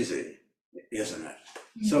so easy, isn't it?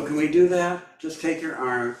 So can we do that? Just take your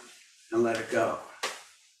arm and let it go.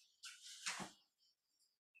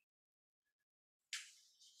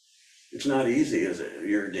 It's not easy, is it?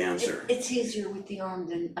 You're a dancer. It's easier with the arm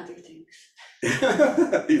than other things.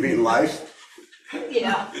 You mean life?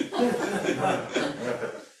 Yeah.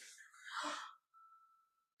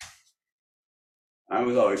 I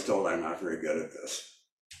was always told I'm not very good at this.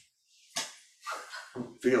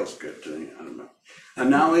 Feels good to me, I don't know.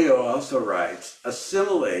 Analyo also writes, a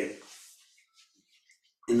simile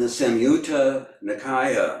in the Samyutta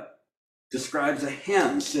Nikaya describes a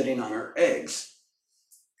hen sitting on her eggs.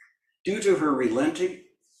 Due to her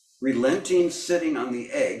relenting sitting on the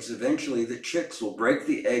eggs, eventually the chicks will break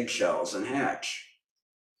the eggshells and hatch.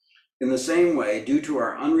 In the same way, due to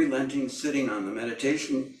our unrelenting sitting on the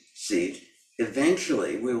meditation seat,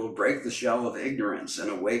 eventually we will break the shell of ignorance and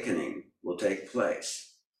awakening will take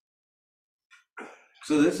place.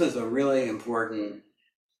 So this is a really important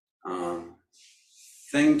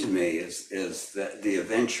thing to me is that the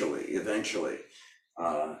eventually,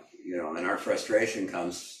 and our frustration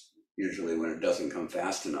comes usually when it doesn't come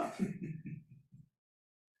fast enough.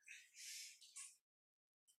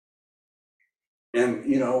 And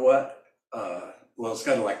you know what? Well, it's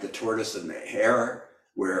kind of like the tortoise and the hare,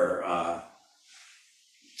 where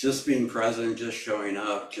just being present, just showing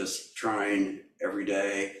up, just trying every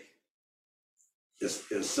day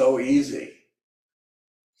is so easy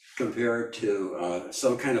compared to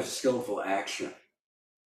some kind of skillful action.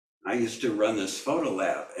 I used to run this photo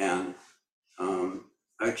lab, and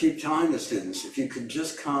I keep telling the students, if you could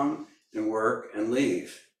just come and work and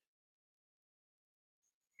leave,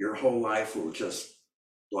 your whole life will just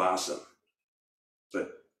blossom.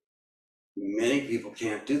 But many people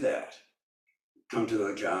can't do that. Come to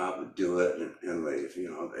a job, do it, and leave.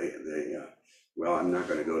 You know, they well, I'm not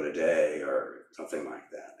going to go today, or something like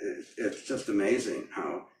that. It's just amazing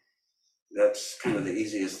how that's kind of the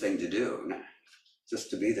easiest thing to do,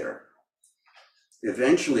 just to be there.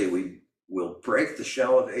 Eventually, we will break the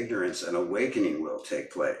shell of ignorance and awakening will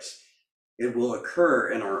take place. It will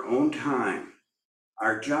occur in our own time.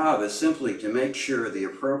 Our job is simply to make sure the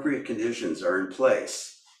appropriate conditions are in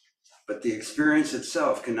place, but the experience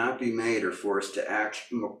itself cannot be made or forced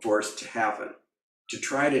to happen. To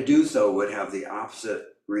try to do so would have the opposite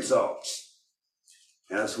results,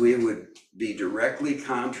 as we would be directly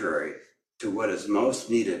contrary to what is most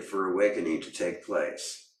needed for awakening to take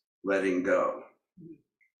place, letting go.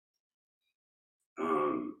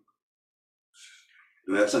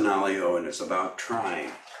 And that's Analyo, and it's about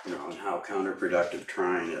trying, you know, and how counterproductive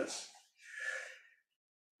trying is.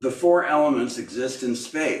 The four elements exist in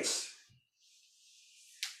space.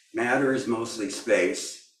 Matter is mostly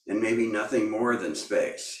space, and maybe nothing more than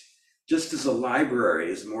space. Just as a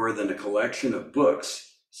library is more than a collection of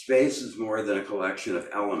books, space is more than a collection of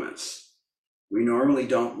elements. We normally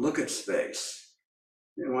don't look at space.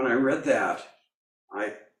 And when I read that,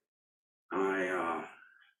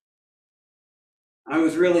 I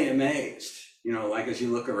was really amazed. You know, like as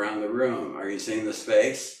you look around the room, are you seeing the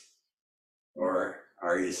space? Or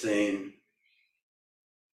are you seeing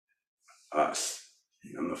us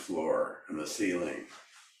on the floor and the ceiling?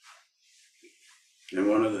 And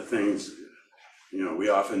one of the things, you know, we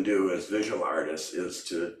often do as visual artists is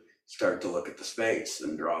to start to look at the space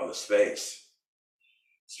and draw the space.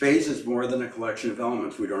 Space is more than a collection of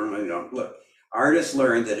elements. We normally don't look. Artists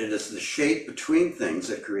learn that it is the shape between things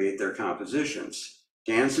that create their compositions.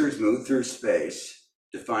 Dancers move through space,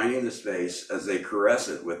 defining the space as they caress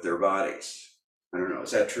it with their bodies. I don't know, is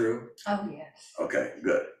that true? Oh, yes. Okay,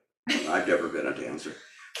 good. I've never been a dancer.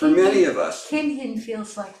 For many of us. Kenyan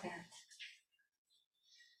feels like that.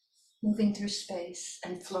 Moving through space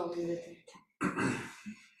and flowing with it.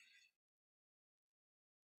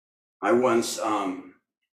 I once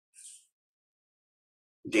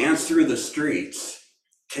danced through the streets,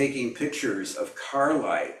 taking pictures of car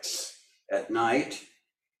lights at night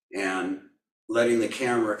and letting the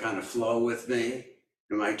camera kind of flow with me.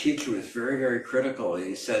 And my teacher was very, very critical.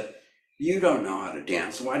 He said, "You don't know how to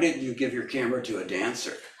dance. Why didn't you give your camera to a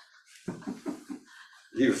dancer?"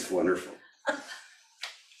 He was wonderful.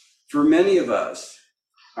 For many of us,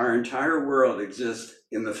 our entire world exists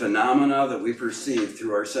in the phenomena that we perceive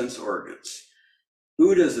through our sense organs.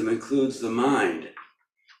 Buddhism includes the mind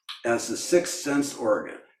as the sixth sense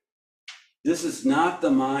organ. This is not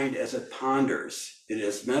the mind as it ponders. It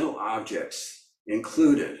is mental objects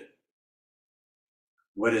included,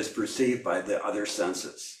 what is perceived by the other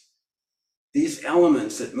senses. These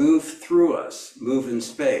elements that move through us move in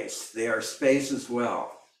space. They are space as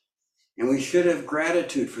well. And we should have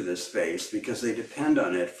gratitude for this space because they depend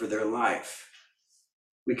on it for their life.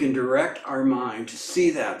 We can direct our mind to see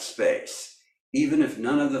that space, even if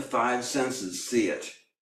none of the five senses see it.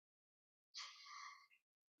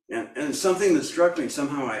 And something that struck me,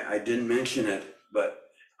 somehow I didn't mention it, but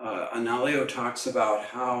Analyo talks about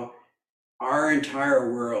how our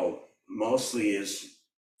entire world mostly is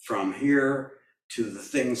from here to the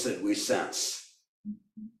things that we sense.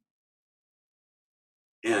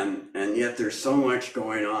 And yet there's so much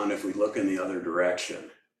going on if we look in the other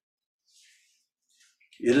direction.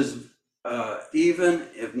 It is, even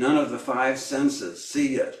if none of the five senses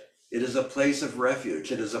see it, it is a place of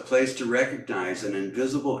refuge. It is a place to recognize an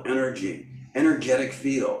invisible energetic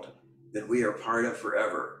field that we are part of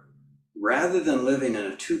forever. Rather than living in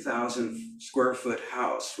a 2,000 square foot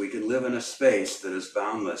house, we can live in a space that is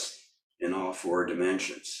boundless in all four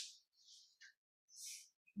dimensions.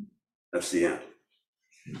 That's the end.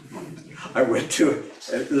 I went to,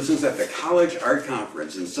 this was at the college art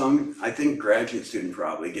conference, and some, I think graduate student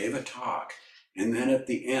probably gave a talk. And then at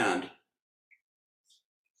the end,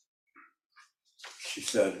 she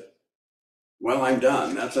said, "Well, I'm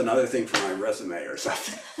done. That's another thing for my resume," or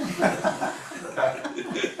something.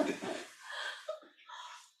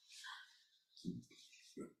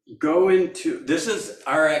 Go into, this is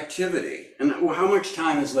our activity. And how much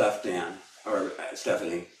time is left, Dan or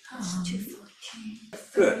Stephanie? 2:14.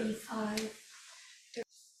 Good. 35.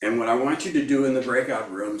 And what I want you to do in the breakout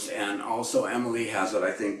rooms, and also Emily has it,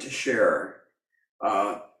 I think, to share,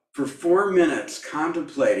 for 4 minutes,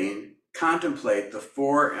 contemplate the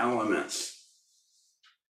four elements.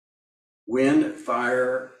 wind,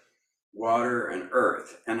 fire, water, and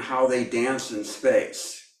earth, and how they dance in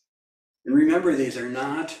space. And remember, these are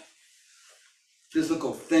not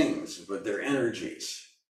physical things, but they're energies.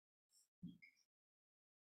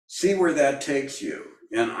 See where that takes you.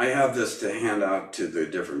 And I have this to hand out to the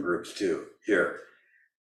different groups too, here.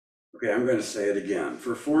 Okay, I'm going to say it again.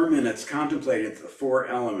 For 4 minutes, contemplate the 4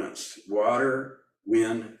 elements: water,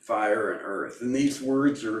 wind, fire, and earth. And these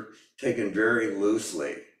words are taken very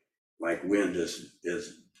loosely, like wind is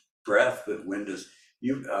breath, but wind is,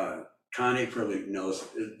 Connie probably knows,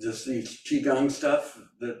 just these Qigong stuff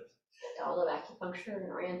that. All of acupuncture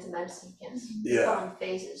and oriental medicine, yes. Yeah. We call them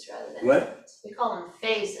phases rather than. What? elements. We call them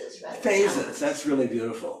phases rather than. Phases, elements. that's really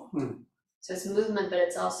beautiful. So it's movement, but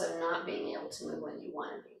it's also not being able to move when you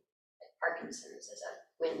want to be. Like Parkinson's is a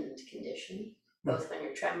wind condition, both when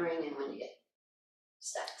you're tremoring and when you get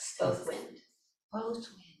stuck, both wind. Both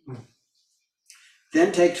wind.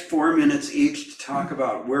 Then take 4 minutes each to talk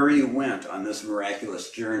about where you went on this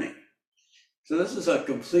miraculous journey. So this is a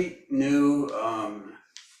complete new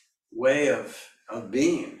way of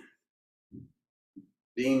being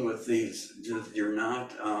with these. You're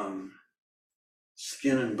not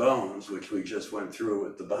skin and bones, which we just went through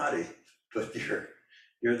with the body, but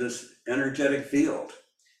you're this energetic field.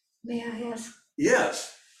 May I ask?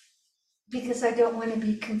 Yes. Because I don't want to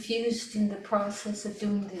be confused in the process of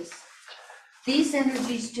doing this. These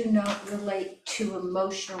energies do not relate to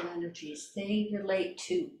emotional energies. They relate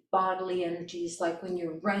to bodily energies, like when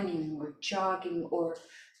you're running or jogging or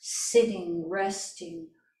sitting, resting,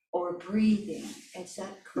 or breathing. Is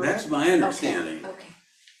that correct? That's my understanding. Okay.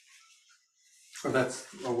 So that's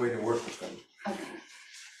a way to work with them. Okay.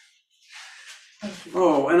 Thank you.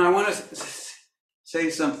 Oh, and I want to say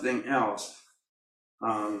something else.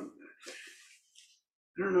 I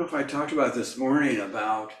don't know if I talked about this morning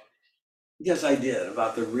about, yes, I did,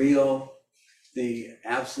 about the real, the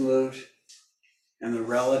absolute, and the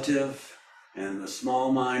relative, and the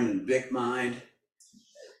small mind and big mind.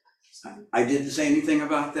 I didn't say anything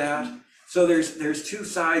about that. So there's 2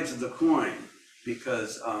 sides of the coin,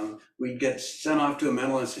 because we'd get sent off to a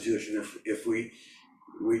mental institution if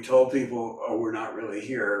we told people, oh, we're not really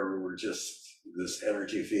here, we're just this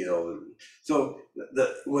energy field. So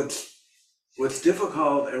what's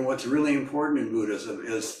difficult and what's really important in Buddhism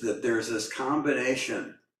is that there's this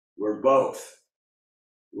combination. We're both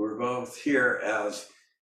here as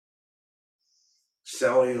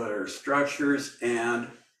cellular structures, and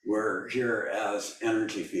we're here as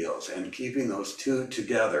energy fields, and keeping those 2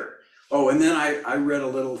 together. Oh, and then I read a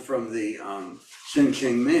little from the Xin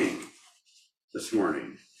Qing Ming this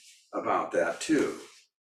morning about that too.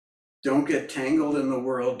 Don't get tangled in the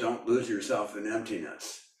world, don't lose yourself in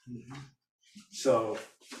emptiness. So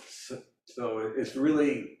it's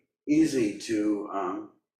really easy to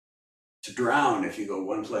drown if you go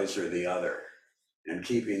one place or the other, and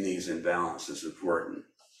keeping these in balance is important.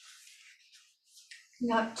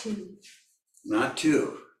 Not to. Not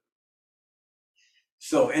two.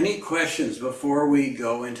 So any questions before we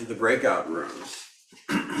go into the breakout rooms?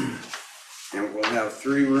 And we'll have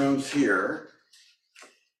 3 rooms here.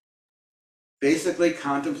 Basically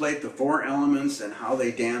contemplate the 4 elements and how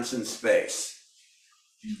they dance in space.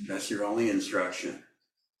 That's your only instruction.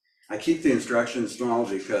 I keep the instructions small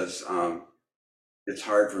because it's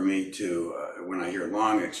hard for me to, when I hear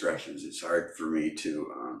long instructions, it's hard for me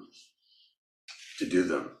to do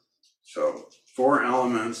them. So 4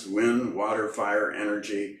 elements: wind, water, fire,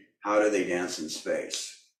 energy. How do they dance in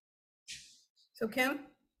space? So Kim?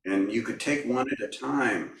 And you could take one at a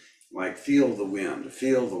time, like feel the wind,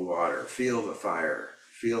 feel the water, feel the fire,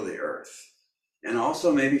 feel the earth. And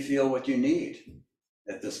also maybe feel what you need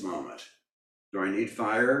at this moment. Do I need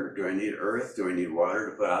fire? Do I need earth? Do I need water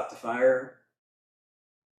to put out the fire?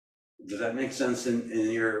 Does that make sense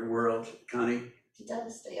in your world, Connie? It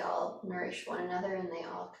does. They all nourish one another and they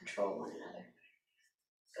all control one another.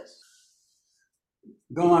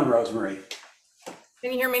 Go on, Rosemary.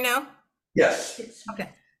 Can you hear me now? Yes. Okay.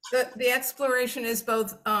 The exploration is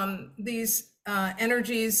both these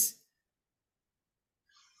energies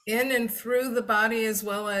in and through the body as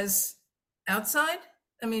well as outside?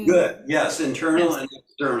 I mean. Good. Yes, internal Yes. and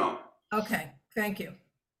external. Okay, thank you.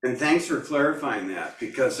 And thanks for clarifying that,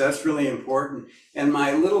 because that's really important. And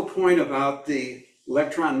my little point about the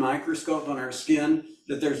electron microscope on our skin,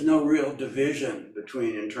 that there's no real division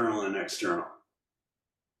between internal and external.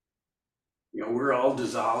 You know, we're all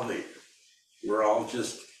dissolving. We're all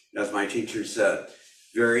just, as my teacher said,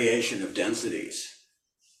 variation of densities.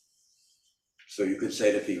 So you could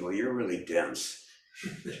say to people, you're really dense.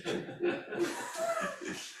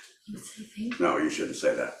 No, you shouldn't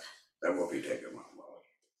say that. That will be taken well.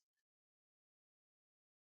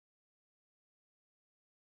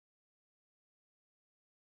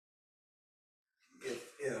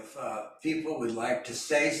 if people would like to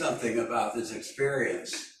say something about this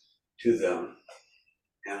experience to them.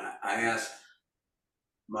 And I asked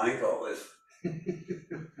Michael if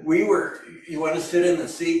you want to sit in the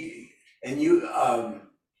seat, and you,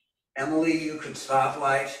 Emily, you could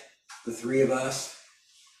spotlight the three of us.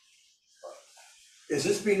 Is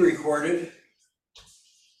this being recorded?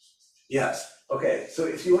 Yes. Okay. So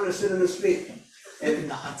if you want to sit in the seat, In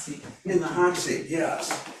the hot seat. in the hot seat,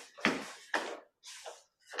 yes.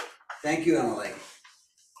 Thank you, Emily.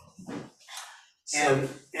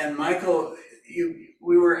 And Michael,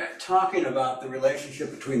 we were talking about the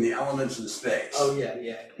relationship between the elements and space. Oh, yeah.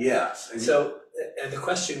 Yes. So, and the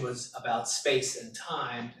question was about space and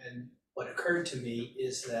time, and what occurred to me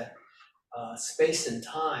is that space and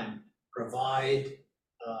time provide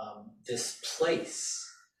this place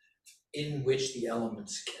in which the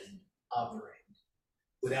elements can operate.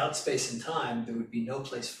 Without space and time, there would be no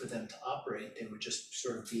place for them to operate. They would just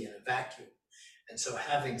sort of be in a vacuum. And so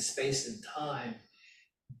having space and time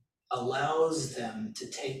allows them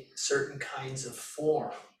to take certain kinds of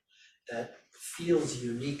form that feels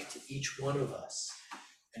unique to each one of us.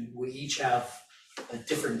 And we each have a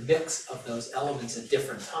different mix of those elements at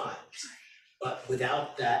different times. But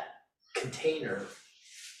without that container,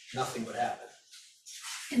 nothing would happen.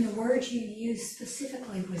 And the word you used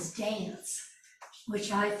specifically was dance,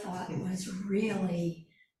 which I thought was really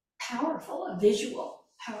powerful, a visual,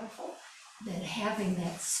 powerful, that having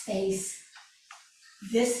that space,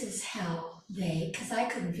 this is how they, because I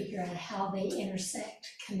couldn't figure out how they intersect,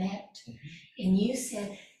 connect. And you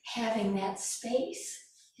said having that space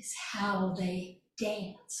is how they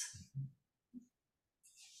dance.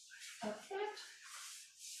 Okay.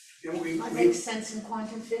 That makes sense in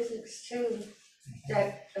quantum physics too,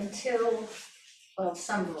 that until, well,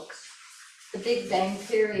 some books, the Big Bang Do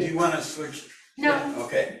Theory. you want to switch? No, Yeah,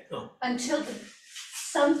 okay. until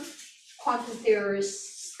some quantum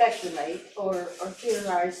theorists speculate or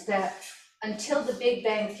theorize that until the Big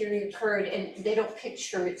Bang Theory occurred, and they don't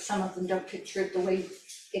picture it, some of them don't picture it the way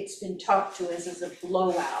it's been taught to us as a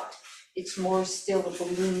blowout. It's more still a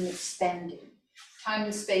balloon expanding. Time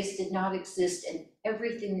and space did not exist, and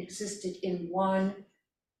everything existed in one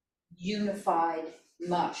unified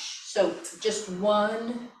mush. So just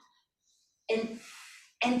one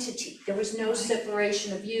entity. There was no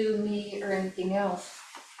separation of you, me, or anything else.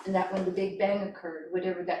 And that when the Big Bang occurred,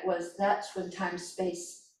 whatever that was, that's when time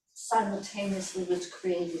space simultaneously was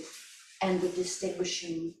created, and the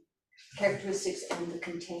distinguishing characteristics and the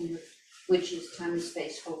container, which is time and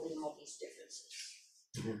space holding all these differences.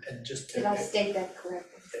 And just Did I state that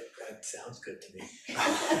correctly? that sounds good to me.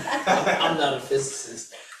 I'm not a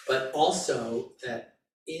physicist, but also that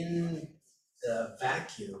in the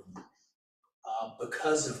vacuum,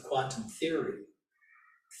 because of quantum theory,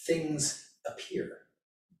 things appear.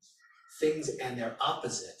 Things and their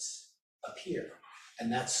opposites appear.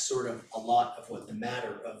 And that's sort of a lot of what the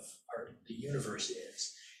matter of the universe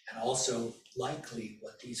is. And also likely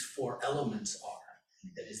what these four elements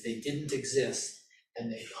are. That is, they didn't exist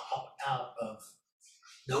and they pop out of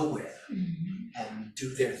nowhere and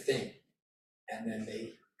do their thing. And then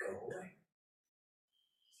they go away.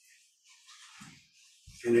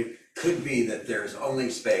 And it could be that there's only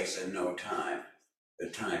space and no time. The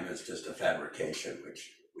time is just a fabrication,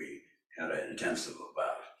 which we had an intensive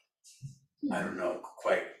about. I don't know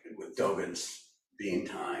quite with Dogen's being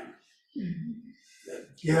time.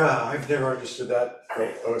 Yeah, I've never understood that,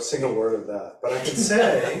 or a single word of that, but I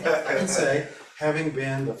can say, having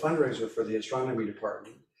been the fundraiser for the astronomy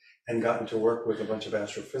department and gotten to work with a bunch of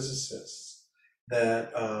astrophysicists,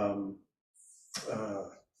 that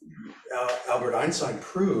Albert Einstein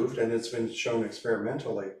proved, and it's been shown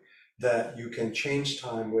experimentally, that you can change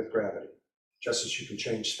time with gravity, just as you can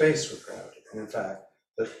change space with gravity. And in fact,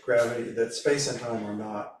 that space and time are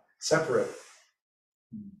not separate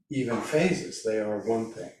even phases, they are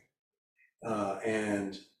one thing.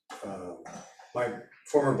 My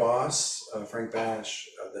former boss, Frank Bash,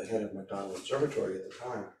 the head of McDonald Observatory at the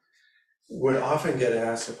time, would often get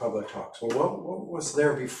asked at public talks, well, what was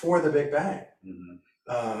there before the Big Bang?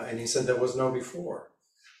 And he said there was no before.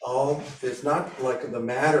 It's not like the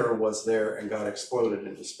matter was there and got exploded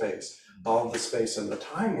into space. All the space and the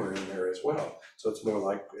time were in there as well. So it's more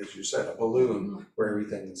like, as you said, a balloon where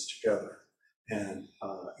everything is together. And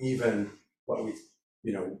even what we,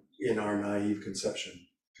 in our naive conception,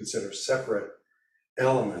 consider separate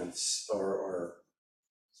elements or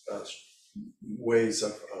ways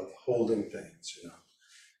of holding things,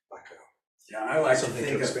 like I like to something think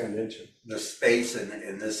to of expand into. the space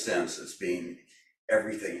in this sense as being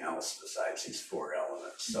everything else besides these four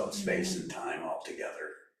elements. So space and time all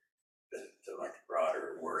together, the much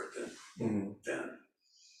broader word than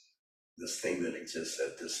this thing that exists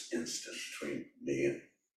at this instant between me and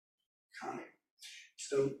Connie.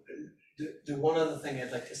 So the one other thing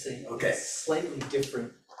I'd like to say, Okay. slightly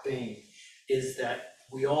different vein, is that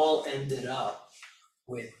we all ended up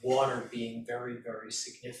with water being very, very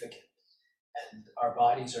significant. And our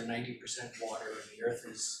bodies are 90% water, and the earth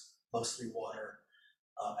is mostly water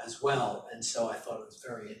as well. And so I thought it was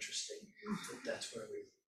very interesting that that's where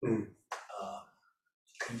we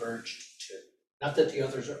converged to. Not that the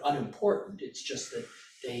others are unimportant, it's just that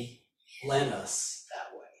they led us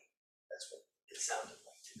that way. That's what it sounded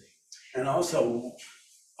like to me. And also,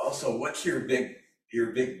 what's your big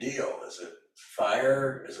deal? Is it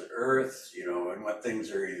fire? Is it earth? You know, and what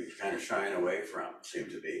things are you kind of shying away from seem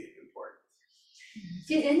to be important.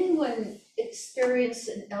 Did anyone experience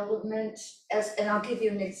an element and I'll give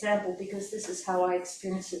you an example because this is how I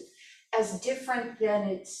experience it, as different than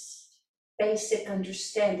its basic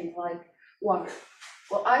understanding, like water?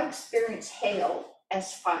 Well, I experience hail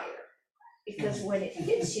as fire because when it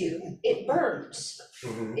hits you, it burns.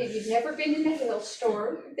 If you've never been in a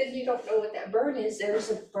hailstorm, then you don't know what that burn is. There's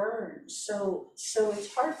a burn. So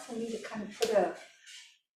it's hard for me to kind of put a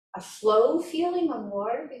flow feeling on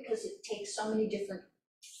water because it takes so many different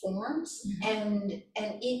forms and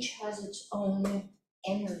each has its own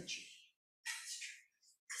energy.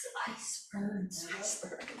 Because ice burns.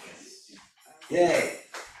 Yay.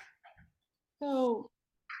 So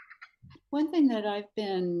one thing that I've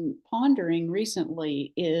been pondering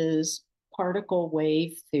recently is particle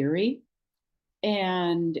wave theory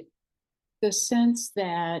and the sense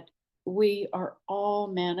that we are all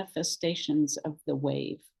manifestations of the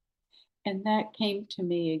wave. And that came to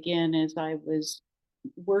me again as I was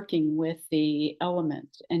working with the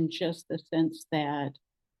elements and just the sense that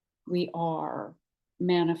we are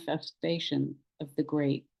manifestation of the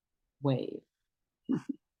great wave.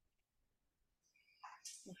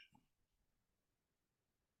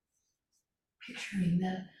 Picturing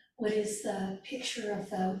what is the picture of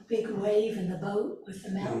the big wave in the boat with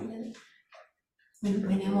the mountain?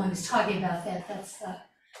 When Emily was talking about that, that's the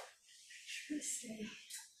picture to see.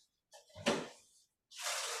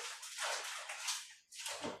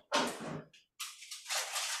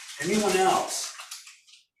 Anyone else?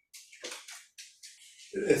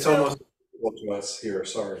 It's almost equal to us here,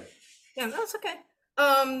 sorry. Yeah, that's okay.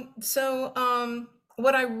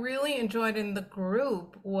 What I really enjoyed in the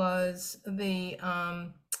group was the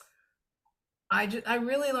I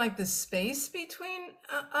really like the space between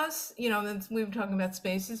us. You know, we were talking about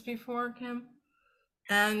spaces before, Kim,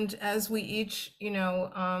 and as we each,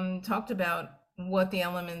 talked about what the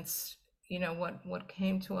elements, what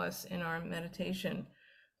came to us in our meditation.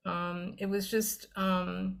 It was just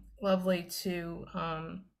lovely to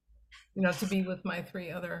to be with my three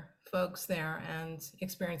other folks there and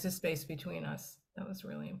experience the space between us. That was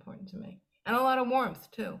really important to me, and a lot of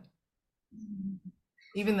warmth too,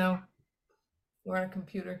 even though we're on a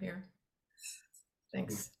computer here.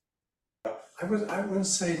 Thanks. I would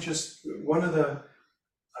say just one of the,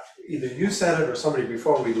 either you said it or somebody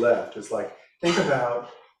before we left, is like, think about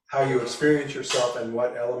how you experience yourself and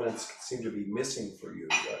what elements seem to be missing for you.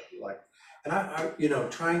 And I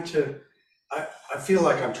trying to, I feel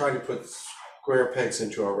like I'm trying to put square pegs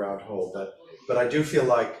into a round hole, but I do feel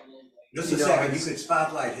like. Just a second, you could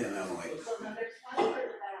spotlight him, Emily.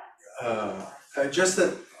 Just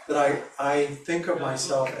that I think of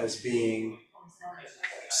myself as being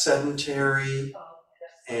sedentary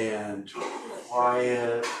and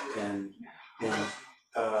quiet and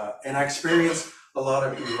I experience a lot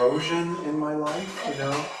of erosion in my life,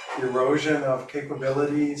 erosion of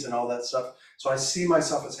capabilities and all that stuff. So I see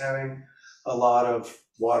myself as having a lot of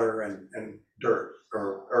water and dirt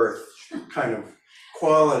or earth kind of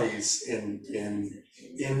qualities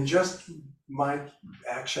in just my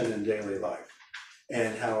action in daily life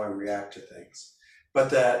and how I react to things. But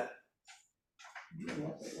that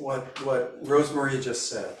what Rosemary just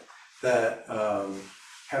said, that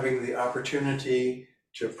having the opportunity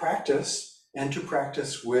to practice and to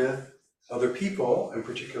practice with other people, and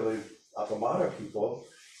particularly Appamada people,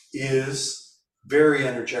 is very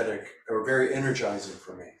energetic or very energizing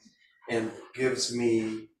for me and gives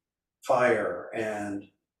me fire and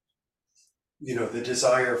the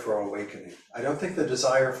desire for awakening. I don't think the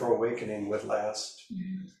desire for awakening would last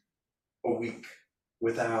a week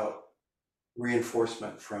without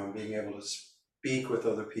reinforcement from being able to speak with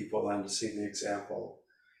other people and to see the example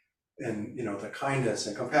and the kindness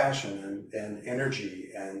and compassion and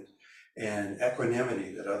energy and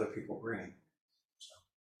equanimity that other people bring.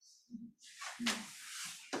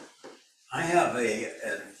 I have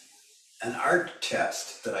an art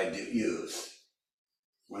test that I do use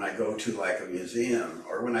when I go to like a museum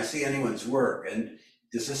or when I see anyone's work, and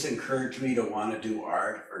does this encourage me to want to do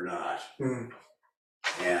art or not?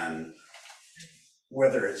 And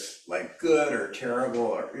whether it's like good or terrible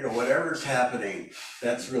or, you know, whatever's happening,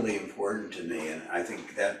 that's really important to me. And I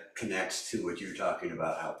think that connects to what you're talking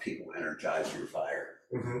about, how people energize your fire.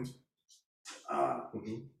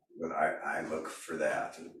 But I look for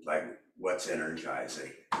that, like what's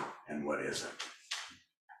energizing and what isn't.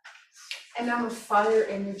 And I'm a fire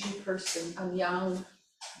energy person. I'm young,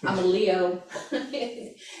 I'm a Leo.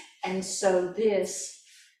 And so this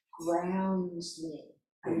grounds me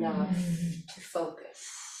enough to focus.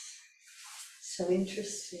 So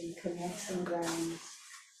interesting, connects and grounds.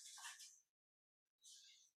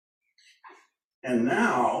 And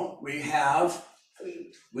now we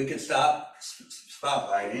can stop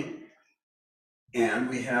spotlighting, and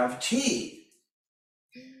we have tea.